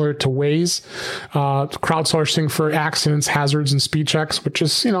similar to Waze, crowdsourcing for accidents, hazards, and speed checks, which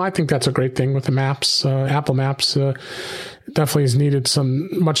is, I think that's a great thing with the maps. Apple Maps definitely has needed some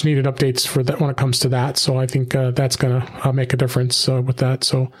much needed updates for that when it comes to that. So I think that's going to make a difference with that.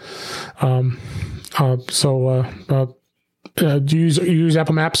 So, do you use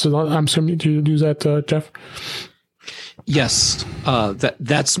Apple Maps? I'm assuming, do you use that, Jeff? Yes.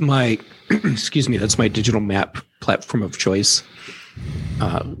 That's my, excuse me, that's my digital map platform of choice.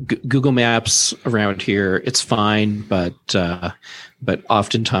 Google Maps around here, it's fine, but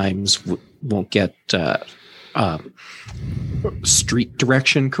oftentimes won't get, street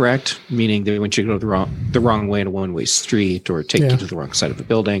direction correct, meaning they want you to go the wrong way in a one-way street or take you to the wrong side of the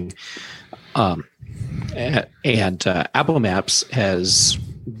building. And Apple Maps has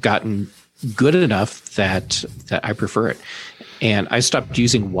gotten good enough that I prefer it. And I stopped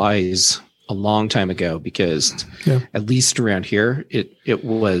using Wise a long time ago because at least around here, it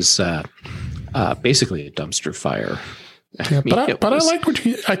was basically a dumpster fire. Yeah, I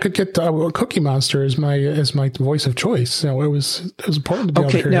like I could get Cookie Monster as my voice of choice. It was important to be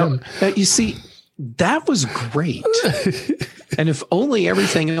able to hear him. You see, that was great. And if only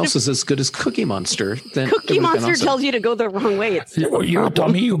everything else is as good as Cookie Monster, then Cookie Monster tells you to go the wrong way. It's you're a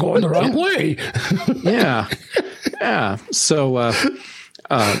dummy. You're going the wrong way. Yeah. So,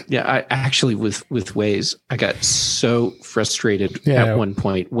 I actually with Waze, I got so frustrated at one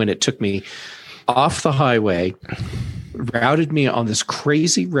point when it took me off the highway, routed me on this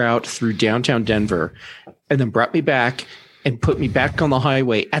crazy route through downtown Denver, and then brought me back and put me back on the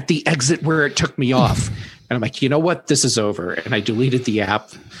highway at the exit where it took me off. And I'm like, you know what? This is over. And I deleted the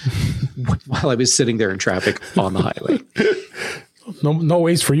app while I was sitting there in traffic on the highway. No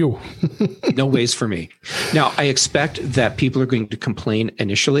Waze for you. No Waze for me. Now, I expect that people are going to complain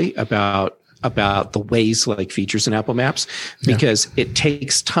initially about the Waze-like features in Apple Maps because it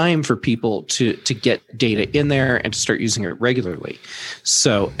takes time for people to get data in there and to start using it regularly.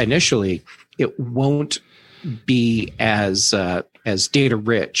 So initially, it won't be as data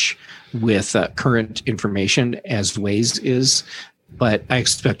rich with current information as Waze is, but I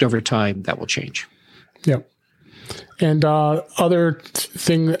expect over time that will change. Yep. And other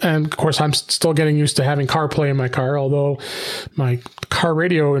thing, and of course, I'm still getting used to having CarPlay in my car, although my car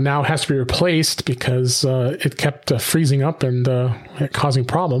radio now has to be replaced because it kept freezing up and causing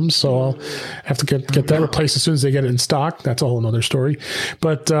problems. So I'll have to get that replaced as soon as they get it in stock. That's a whole other story.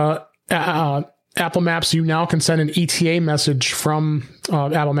 But Apple Maps, you now can send an ETA message from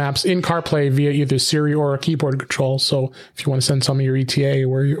Apple Maps in CarPlay via either Siri or a keyboard control. So if you want to send some of your ETA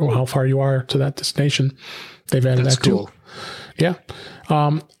or how far you are to that destination, they've added that too. Yeah.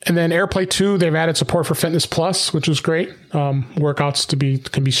 And then AirPlay 2, they've added support for Fitness Plus, which is great.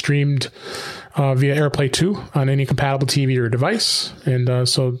 Workouts can be streamed via AirPlay 2 on any compatible TV or device. And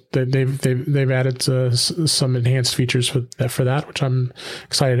so they've added some enhanced features for that, which I'm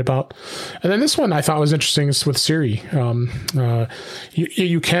excited about. And then this one I thought was interesting is with Siri.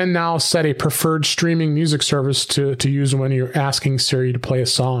 You can now set a preferred streaming music service to use when you're asking Siri to play a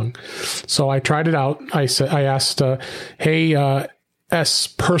song. So I tried it out. I asked, hey, S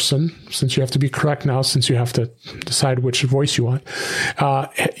person, since you have to be correct now, since you have to decide which voice you want.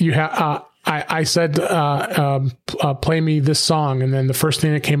 I said, play me this song. And then the first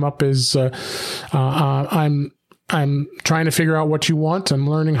thing that came up is, I'm trying to figure out what you want. I'm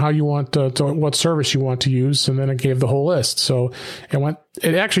learning how you want what service you want to use. And then it gave the whole list. So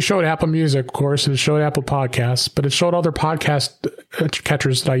it actually showed Apple Music, of course, and it showed Apple Podcasts, but it showed other podcast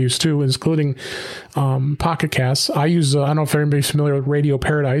catchers that I use too, including Pocket Casts. I use, I don't know if everybody's familiar with Radio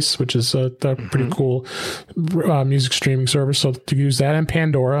Paradise, which is a pretty cool music streaming service. So to use that, and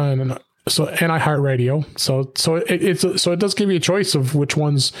Pandora and iHeartRadio. So it does give you a choice of which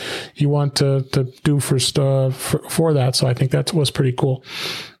ones you want to do first for that. So I think that was pretty cool.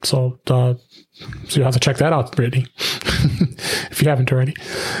 So you'll have to check that out, Brittany, if you haven't already.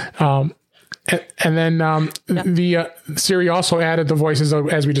 And then the Siri also added the voices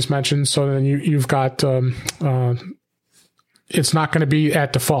as we just mentioned. So then you've got it's not going to be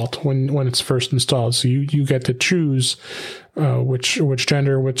at default when it's first installed. So you get to choose which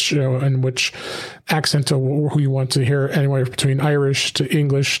gender, and which accent to who you want to hear, anywhere between Irish to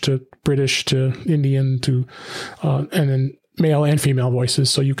English to British to Indian to and then male and female voices.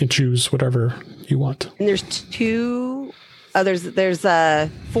 So you can choose whatever you want. And there's there's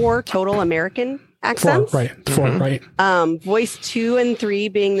 4 total American accents. 4, right? 4, right? Voice 2 and 3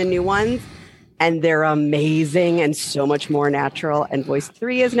 being the new ones. And they're amazing and so much more natural. And voice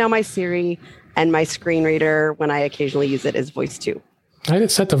 3 is now my Siri, and my screen reader, when I occasionally use it, is voice 2. I did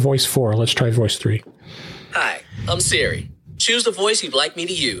set to voice 4. Let's try voice 3. Hi, I'm Siri. Choose the voice you'd like me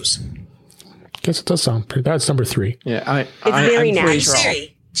to use. Guess it does sound pretty. That's number 3. Yeah, it's very natural.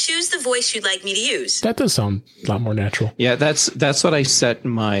 Siri, choose the voice you'd like me to use. That does sound a lot more natural. Yeah, that's what I set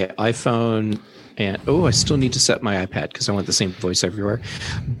my iPhone. And I still need to set my iPad because I want the same voice everywhere.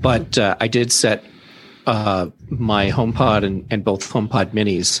 But I did set my HomePod and both HomePod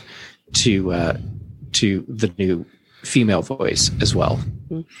minis to the new female voice as well.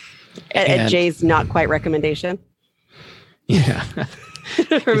 At Jay's not quite recommendation. Yeah.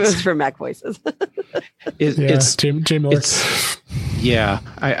 Removed from Mac voices. It's Jay Miller.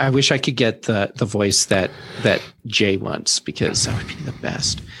 I wish I could get the voice that Jay wants, because that would be the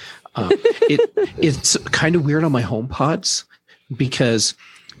best. It's kind of weird on my HomePods because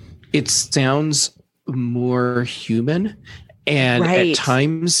it sounds more human, and at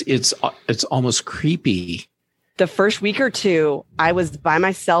times it's almost creepy. The first week or two, I was by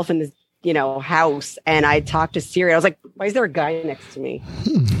myself in this house, and I talked to Siri. I was like, "Why is there a guy next to me?"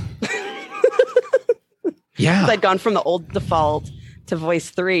 Yeah, I'd gone from the old default to voice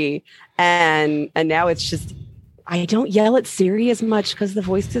 3, and now it's just. I don't yell at Siri as much because the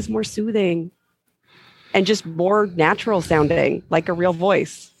voice is more soothing and just more natural sounding, like a real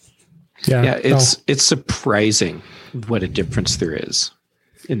voice. Yeah, it's surprising what a difference there is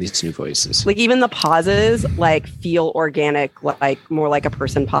in these new voices. Like even the pauses feel organic, more like a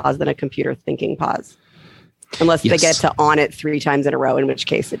person pause than a computer thinking pause. Unless they get to on it 3 times in a row, in which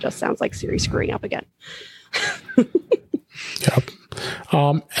case it just sounds like Siri screwing up again. Yep.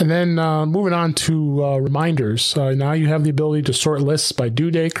 And then moving on to reminders. Now you have the ability to sort lists by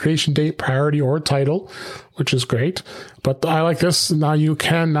due date, creation date, priority, or title, which is great. But I like this. Now you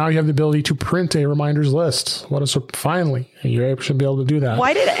have the ability to print a reminders list. Finally, you should be able to do that.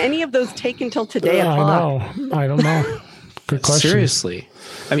 Why did any of those take until today? I don't know. Good question. Seriously.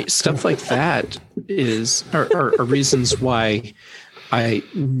 I mean, stuff like that are reasons why I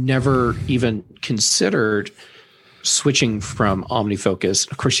never even considered switching from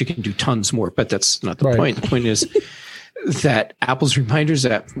OmniFocus. Of course, you can do tons more, but that's not the point. The point is that Apple's Reminders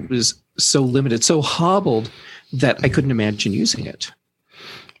app was so limited, so hobbled, that I couldn't imagine using it.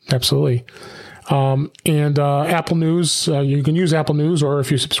 Absolutely. And Apple News, you can use Apple News, or if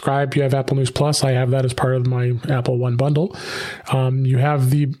you subscribe, you have Apple News Plus. I have that as part of my Apple One bundle. You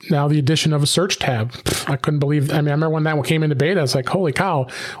have now the addition of a search tab. I couldn't believe. I remember when that one came into beta, I was like, holy cow,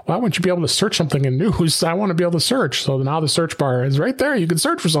 why wouldn't you be able to search something in news? I want to be able to search. So now the search bar is right there. You can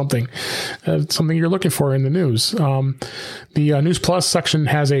search for something you're looking for in the news. The News Plus section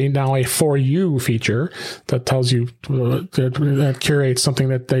has now a For You feature that tells you, that curates something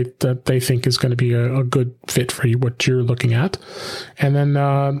that they think is going to be a good fit for you, what you're looking at. And then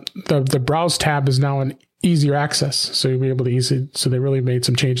the Browse tab is now an easier access, so you'll be able to so they really made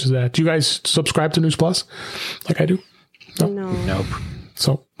some changes to that. Do you guys subscribe to News Plus like I do? No. Nope.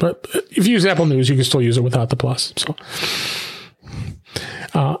 So, but if you use Apple News, you can still use it without the Plus. So,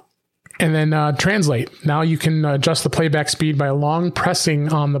 and then Translate. Now you can adjust the playback speed by long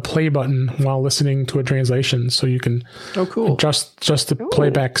pressing on the play button while listening to a translation. So you can adjust the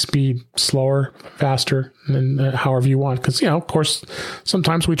playback speed slower, faster, and however you want. Because of course,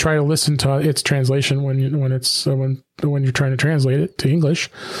 sometimes we try to listen to its translation when you're trying to translate it to English.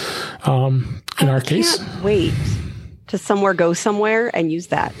 In our case, wait to go somewhere and use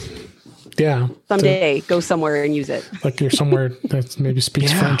that. Yeah. Someday, go somewhere and use it. Like you're somewhere that maybe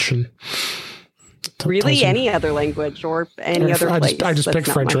speaks French and really any other language or any other place. I just picked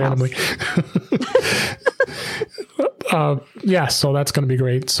French randomly. So that's going to be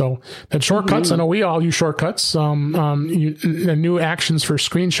great. So then shortcuts. I know we all use shortcuts. The new actions for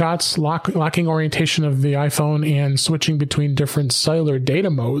screenshots, locking orientation of the iPhone, and switching between different cellular data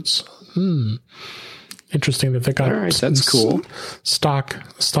modes. Interesting that they got that's cool. stock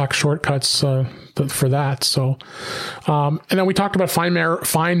shortcuts for that. So, and then we talked about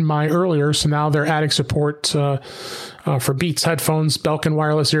Find My earlier. So now they're adding support for Beats headphones, Belkin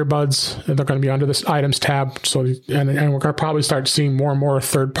wireless earbuds. And they're going to be under this items tab. So, and we're going to probably start seeing more and more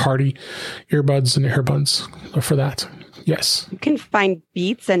third-party earbuds and earbuds for that. Yes. You can find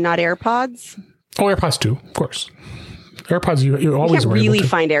Beats and not AirPods. Oh, AirPods too, of course. AirPods, you always can't really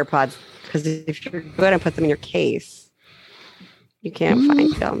find AirPods because if you're good and put them in your case, you can't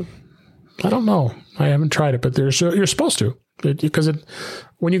find them. I don't know. I haven't tried it, but you're supposed to. Because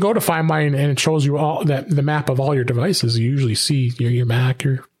when you go to Find My and it shows you all the map of all your devices, you usually see your Mac,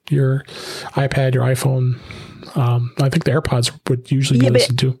 your iPad, your iPhone. I think the AirPods would usually be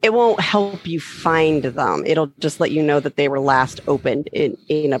listed too. It won't help you find them. It'll just let you know that they were last opened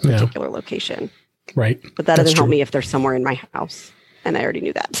in a particular location. Right. But that doesn't help me if they're somewhere in my house, and I already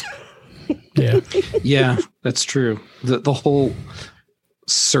knew that. Yeah, that's true. The whole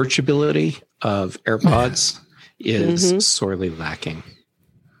searchability of AirPods is sorely lacking.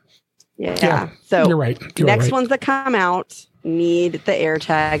 Yeah. So you're right. Next ones that come out need the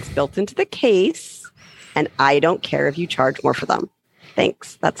AirTags built into the case, and I don't care if you charge more for them.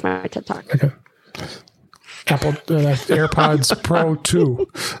 Thanks. That's my TED Talk. Okay. Apple AirPods Pro 2.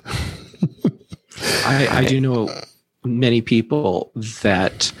 I do know many people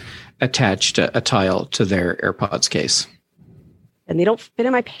that attached a tile to their AirPods case. And they don't fit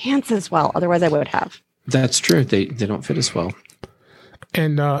in my pants as well. Otherwise, I would have. That's true. They don't fit as well.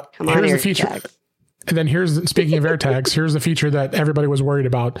 And here's the feature. And then speaking of AirTags, here's the feature that everybody was worried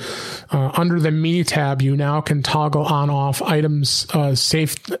about. Under the Me tab, you now can toggle on/off item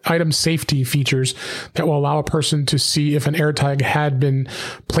safety features that will allow a person to see if an AirTag had been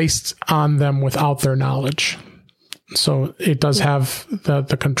placed on them without their knowledge. So it does have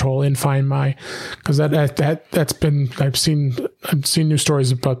the control in Find My, because that's been I've seen news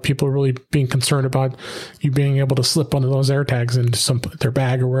stories about people really being concerned about you being able to slip one of those AirTags into their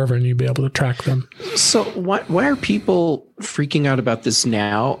bag or wherever, and you'd be able to track them. So why are people freaking out about this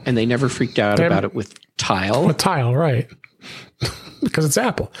now, and they never freaked out about it with Tile? With Tile, right? Because it's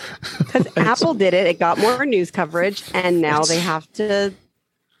Apple. Because Apple did it. It got more news coverage, and now they have to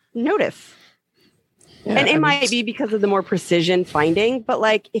notice. Yeah, and it might be because of the more precision finding, but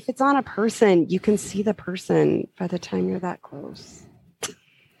like if it's on a person, you can see the person by the time you're that close.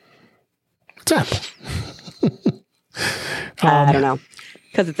 It's Apple. I don't know.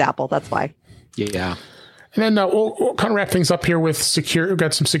 Because it's Apple. That's why. Yeah. And then we'll kind of wrap things up here with we've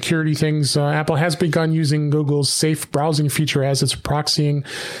got some security things. Apple has begun using Google's safe browsing feature as it's proxying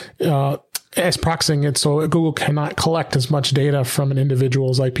it so Google cannot collect as much data from an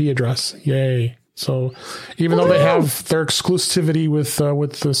individual's IP address. Yay. So even though they have their exclusivity with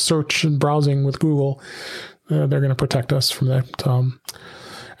the search and browsing with Google, they're going to protect us from that.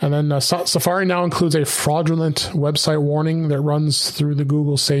 And then Safari now includes a fraudulent website warning that runs through the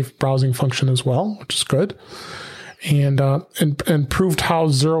Google Safe browsing function as well, which is good. And proved how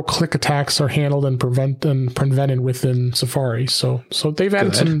zero-click attacks are handled and prevented within Safari. So they've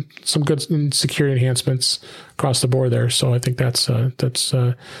added some good security enhancements across the board there. So I think that's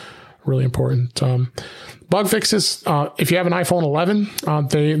really important. Bug fixes. If you have an iPhone 11,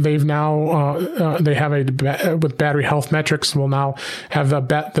 they've now they have with battery health metrics. Will now have the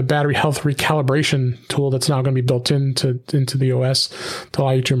battery health recalibration tool that's now going to be built into the OS to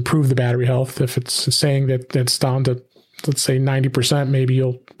allow you to improve the battery health. If it's saying that it's down to, let's say 90%, maybe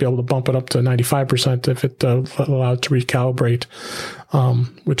you'll be able to bump it up to 95% if it allowed to recalibrate,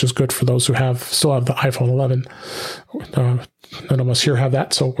 which is good for those who still have the iPhone 11. None of us here have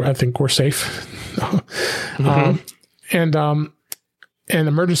that, so I think we're safe. And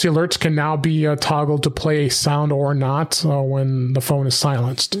emergency alerts can now be toggled to play a sound or not when the phone is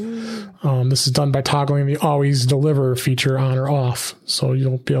silenced. This is done by toggling the always deliver feature on or off. So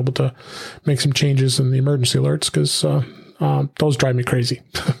you'll be able to make some changes in the emergency alerts because those drive me crazy.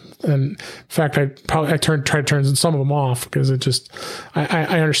 And in fact, I try to turn some of them off because it just,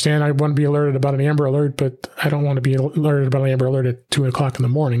 I understand I want to be alerted about an Amber Alert, but I don't want to be alerted about an Amber Alert at 2:00 in the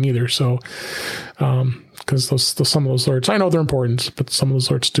morning either. So, because some of those alerts, I know they're important, but some of those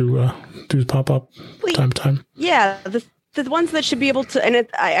alerts do pop up time to time. Yeah. The ones that should be able to, and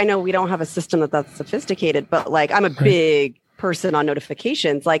I know we don't have a system that's sophisticated, but like I'm a big person on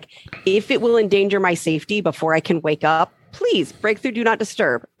notifications. Like if it will endanger my safety before I can wake up, please break through do not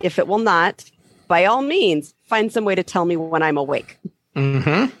disturb. If it will not, by all means, find some way to tell me when I'm awake.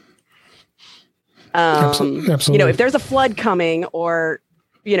 Absolutely. If there's a flood coming or,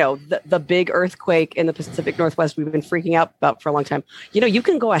 the big earthquake in the Pacific Northwest we've been freaking out about for a long time, you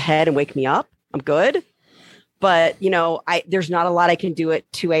can go ahead and wake me up. I'm good. But, there's not a lot I can do at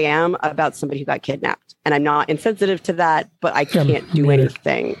 2 a.m. about somebody who got kidnapped. And I'm not insensitive to that, but I can't do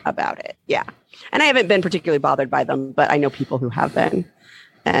anything about it. Yeah. And I haven't been particularly bothered by them, but I know people who have been.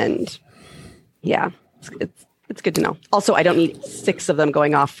 And yeah, it's good to know. Also, I don't need 6 of them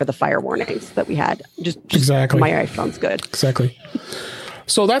going off for the fire warnings that we had. Just exactly. My iPhone's good. Exactly.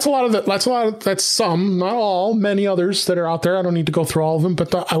 So that's some, not all, many others that are out there. I don't need to go through all of them.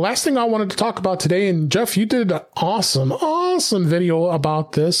 But the last thing I wanted to talk about today, and Jeff, you did an awesome video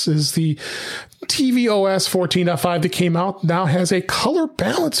about this, is the tvOS 14.5 that came out now has a color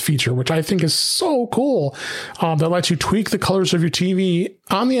balance feature, which I think is so cool, that lets you tweak the colors of your TV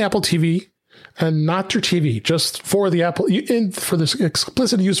on the Apple TV and not your TV, just for the Apple, for this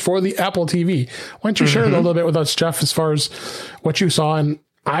explicit use for the Apple TV. Why don't you share a little bit with us, Jeff, as far as what you saw? And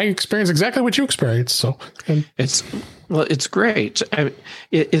I experienced exactly what you experienced. So it's great.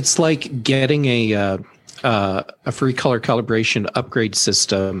 It's like getting a free color calibration upgrade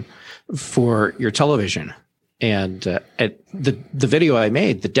system for your television. And at the video I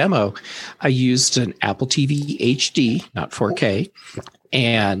made, the demo, I used an Apple TV HD, not 4K.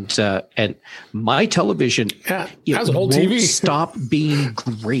 And my television won't TV. Stop being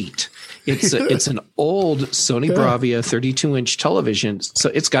great. It's an old Sony Bravia 32-inch television, so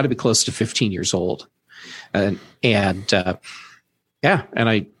it's got to be close to 15 years old. And I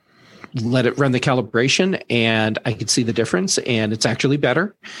let it run the calibration, and I could see the difference, and it's actually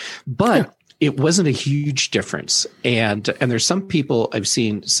better. But it wasn't a huge difference. And there's some people I've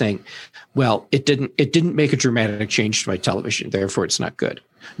seen saying, well, it didn't make a dramatic change to my television, therefore it's not good.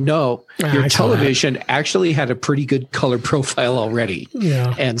 No, your television actually had a pretty good color profile already.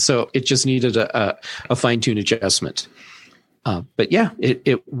 Yeah. And so it just needed a fine-tuned adjustment. But yeah,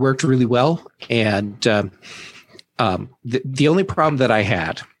 it worked really well. And the only problem that I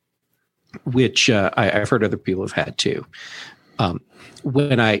had, which I've heard other people have had too,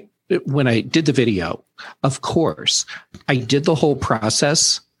 when I did the video, of course, I did the whole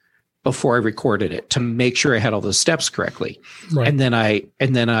process before I recorded it to make sure I had all the steps correctly. Right. And then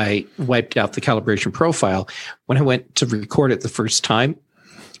I wiped out the calibration profile. When I went to record it the first time,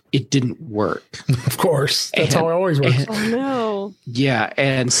 it didn't work. Of course. That's how it always works. Oh no. Yeah.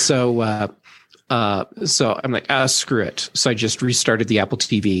 And so I'm like, screw it. So I just restarted the Apple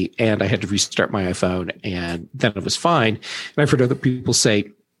TV, and I had to restart my iPhone, and then it was fine. And I've heard other people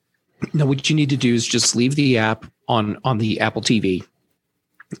say, no, what you need to do is just leave the app on the Apple TV,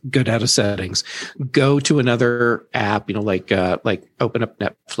 go down to settings, go to another app, like open up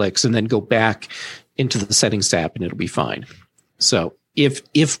Netflix, and then go back into the settings app, and it'll be fine. So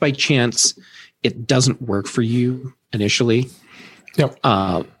if by chance it doesn't work for you initially, there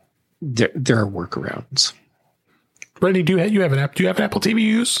are workarounds. Brittany, do you have an app? Do you have an Apple TV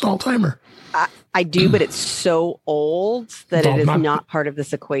you use all the time, or? I do, but it's so old that it is not part of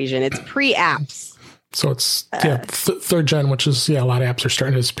this equation. It's pre-apps. So it's third gen, which is a lot of apps are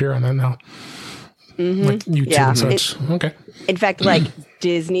starting to disappear on that now, like YouTube and such. Okay. In fact, like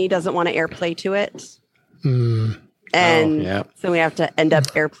Disney doesn't want to AirPlay to it, and so we have to end up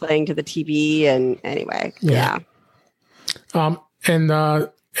AirPlaying to the TV. And anyway,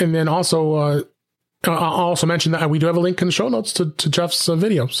 and then also. I'll also mention that we do have a link in the show notes to Jeff's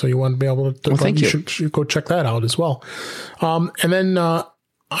video, so you want to be able to. You should go check that out as well. And then I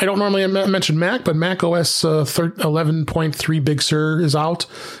don't normally mention Mac, but Mac OS 11.3 Big Sur is out.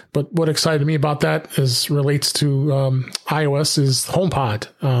 But what excited me about that relates to iOS is HomePod.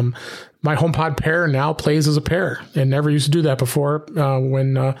 My HomePod Pair now plays as a pair, and never used to do that before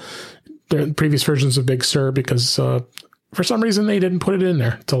when the previous versions of Big Sur, because for some reason they didn't put it in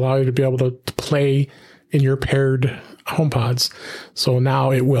there to allow you to be able to play in your paired HomePods. So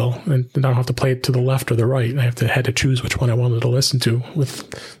now it will, and I don't have to play it to the left or the right. I had to choose which one I wanted to listen to with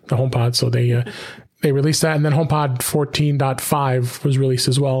the HomePod. So they released that, and then HomePod 14.5 was released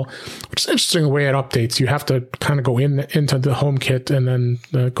as well, which is interesting the way it updates. You have to kind of go into the HomeKit and then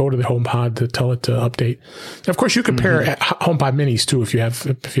go to the HomePod to tell it to update. And of course, you can pair HomePod Minis too if you have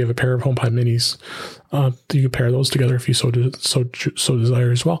a pair of HomePod Minis. You can pair those together if you so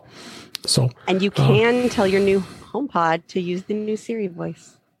desire as well. So and you can tell your new HomePod to use the new Siri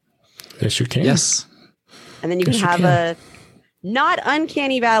voice. Yes, you can. Yes, and then you can have a not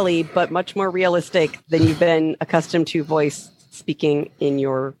uncanny valley, but much more realistic than you've been accustomed to voice speaking in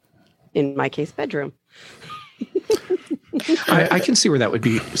my case, bedroom. I can see where that would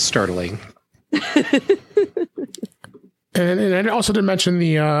be startling. And I also did mention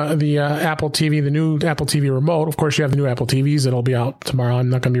the Apple TV, the new Apple TV remote. Of course, you have the new Apple TVs that'll be out tomorrow. I'm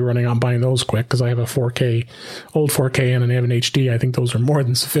not going to be running out and buying those quick because I have a 4K, old 4K, and I have an HD. I think those are more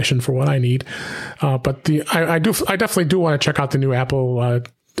than sufficient for what I need. But I definitely do want to check out the new Apple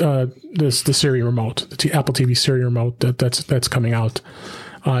the Siri remote, the Apple TV Siri remote that's coming out.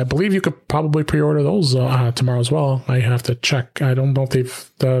 I believe you could probably pre-order those tomorrow as well. I have to check. I don't know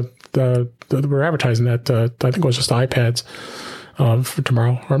if we're advertising that. I think it was just iPads for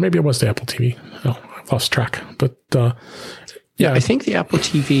tomorrow, or maybe it was the Apple TV. Oh, I've lost track. But yeah, I think the Apple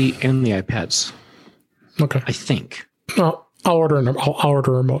TV and the iPads. Okay, I think. Well, I'll order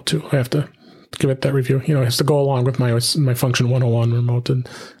a remote too. I have to give it that review. It has to go along with my Function 101 remote and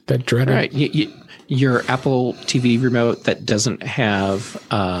that dreaded. Right. Your Apple TV remote that doesn't have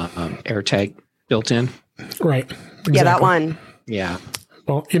AirTag built in. Right. Exactly. Yeah, that one. Yeah.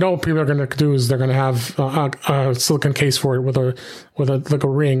 Well, what people are going to do is they're going to have a silicon case for it with a like a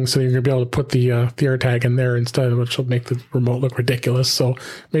ring, so you're going to be able to put the AirTag in there instead, which will make the remote look ridiculous. So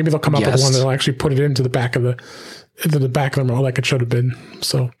maybe they'll come up with one that'll actually put it into the back of the remote like it should have been.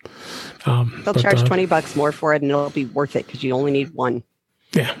 So they'll charge $20 more for it, and it'll be worth it because you only need one.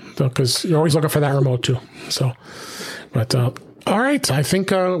 Yeah, because you're always looking for that remote too. So, but all right, I think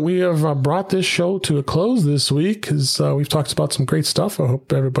we have brought this show to a close this week because we've talked about some great stuff. I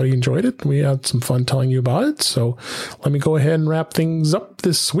hope everybody enjoyed it. We had some fun telling you about it. So let me go ahead and wrap things up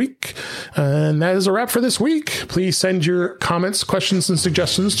this week. And that is a wrap for this week. Please send your comments, questions, and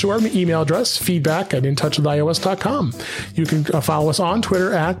suggestions to our email address, feedback@intouchwithios.com. You can follow us on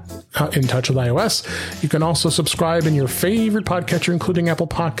Twitter at intouchwithios. You can also subscribe in your favorite podcatcher, including Apple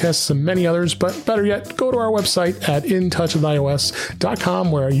Podcasts and many others. But better yet, go to our website at intouchwithios.com,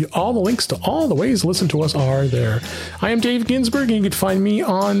 where all the links to all the ways to listen to us are there. I am Dave Ginsburg, and you can find me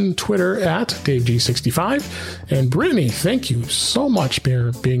on Twitter at DaveG65. And Brittany, thank you so much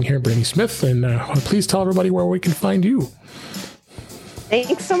for being here, Brittany Smith. And please tell everybody where we can find you.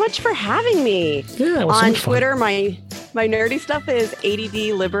 Thanks so much for having me. Yeah, it was on so Twitter, my nerdy stuff is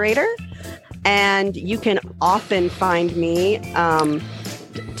ADD Liberator, and you can often find me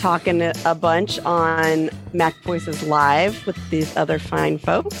talking a bunch on Mac Voices Live with these other fine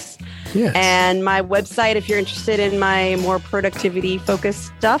folks. Yes. And my website, if you're interested in my more productivity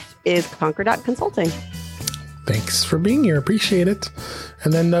focused stuff, is conquer.consulting. Thanks for being here. Appreciate it.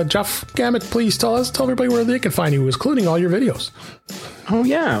 And then Jeff Gamet, please tell everybody where they can find you, including all your videos. Oh,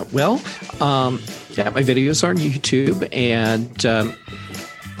 yeah. Well, my videos are on YouTube, and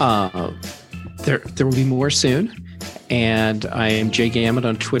there will be more soon. And I am Jay Gamet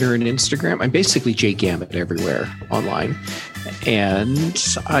on Twitter and Instagram. I'm basically Jay Gamet everywhere online. And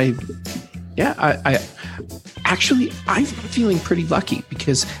I'm feeling pretty lucky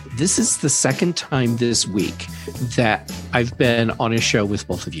because this is the second time this week that I've been on a show with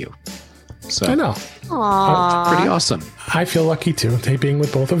both of you. So I know. Aww. Pretty awesome. I feel lucky too, being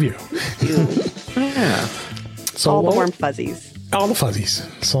with both of you. Yeah. So all the warm fuzzies. All the fuzzies.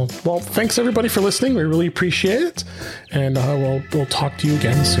 So, thanks everybody for listening. We really appreciate it. And we'll talk to you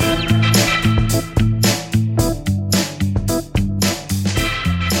again soon.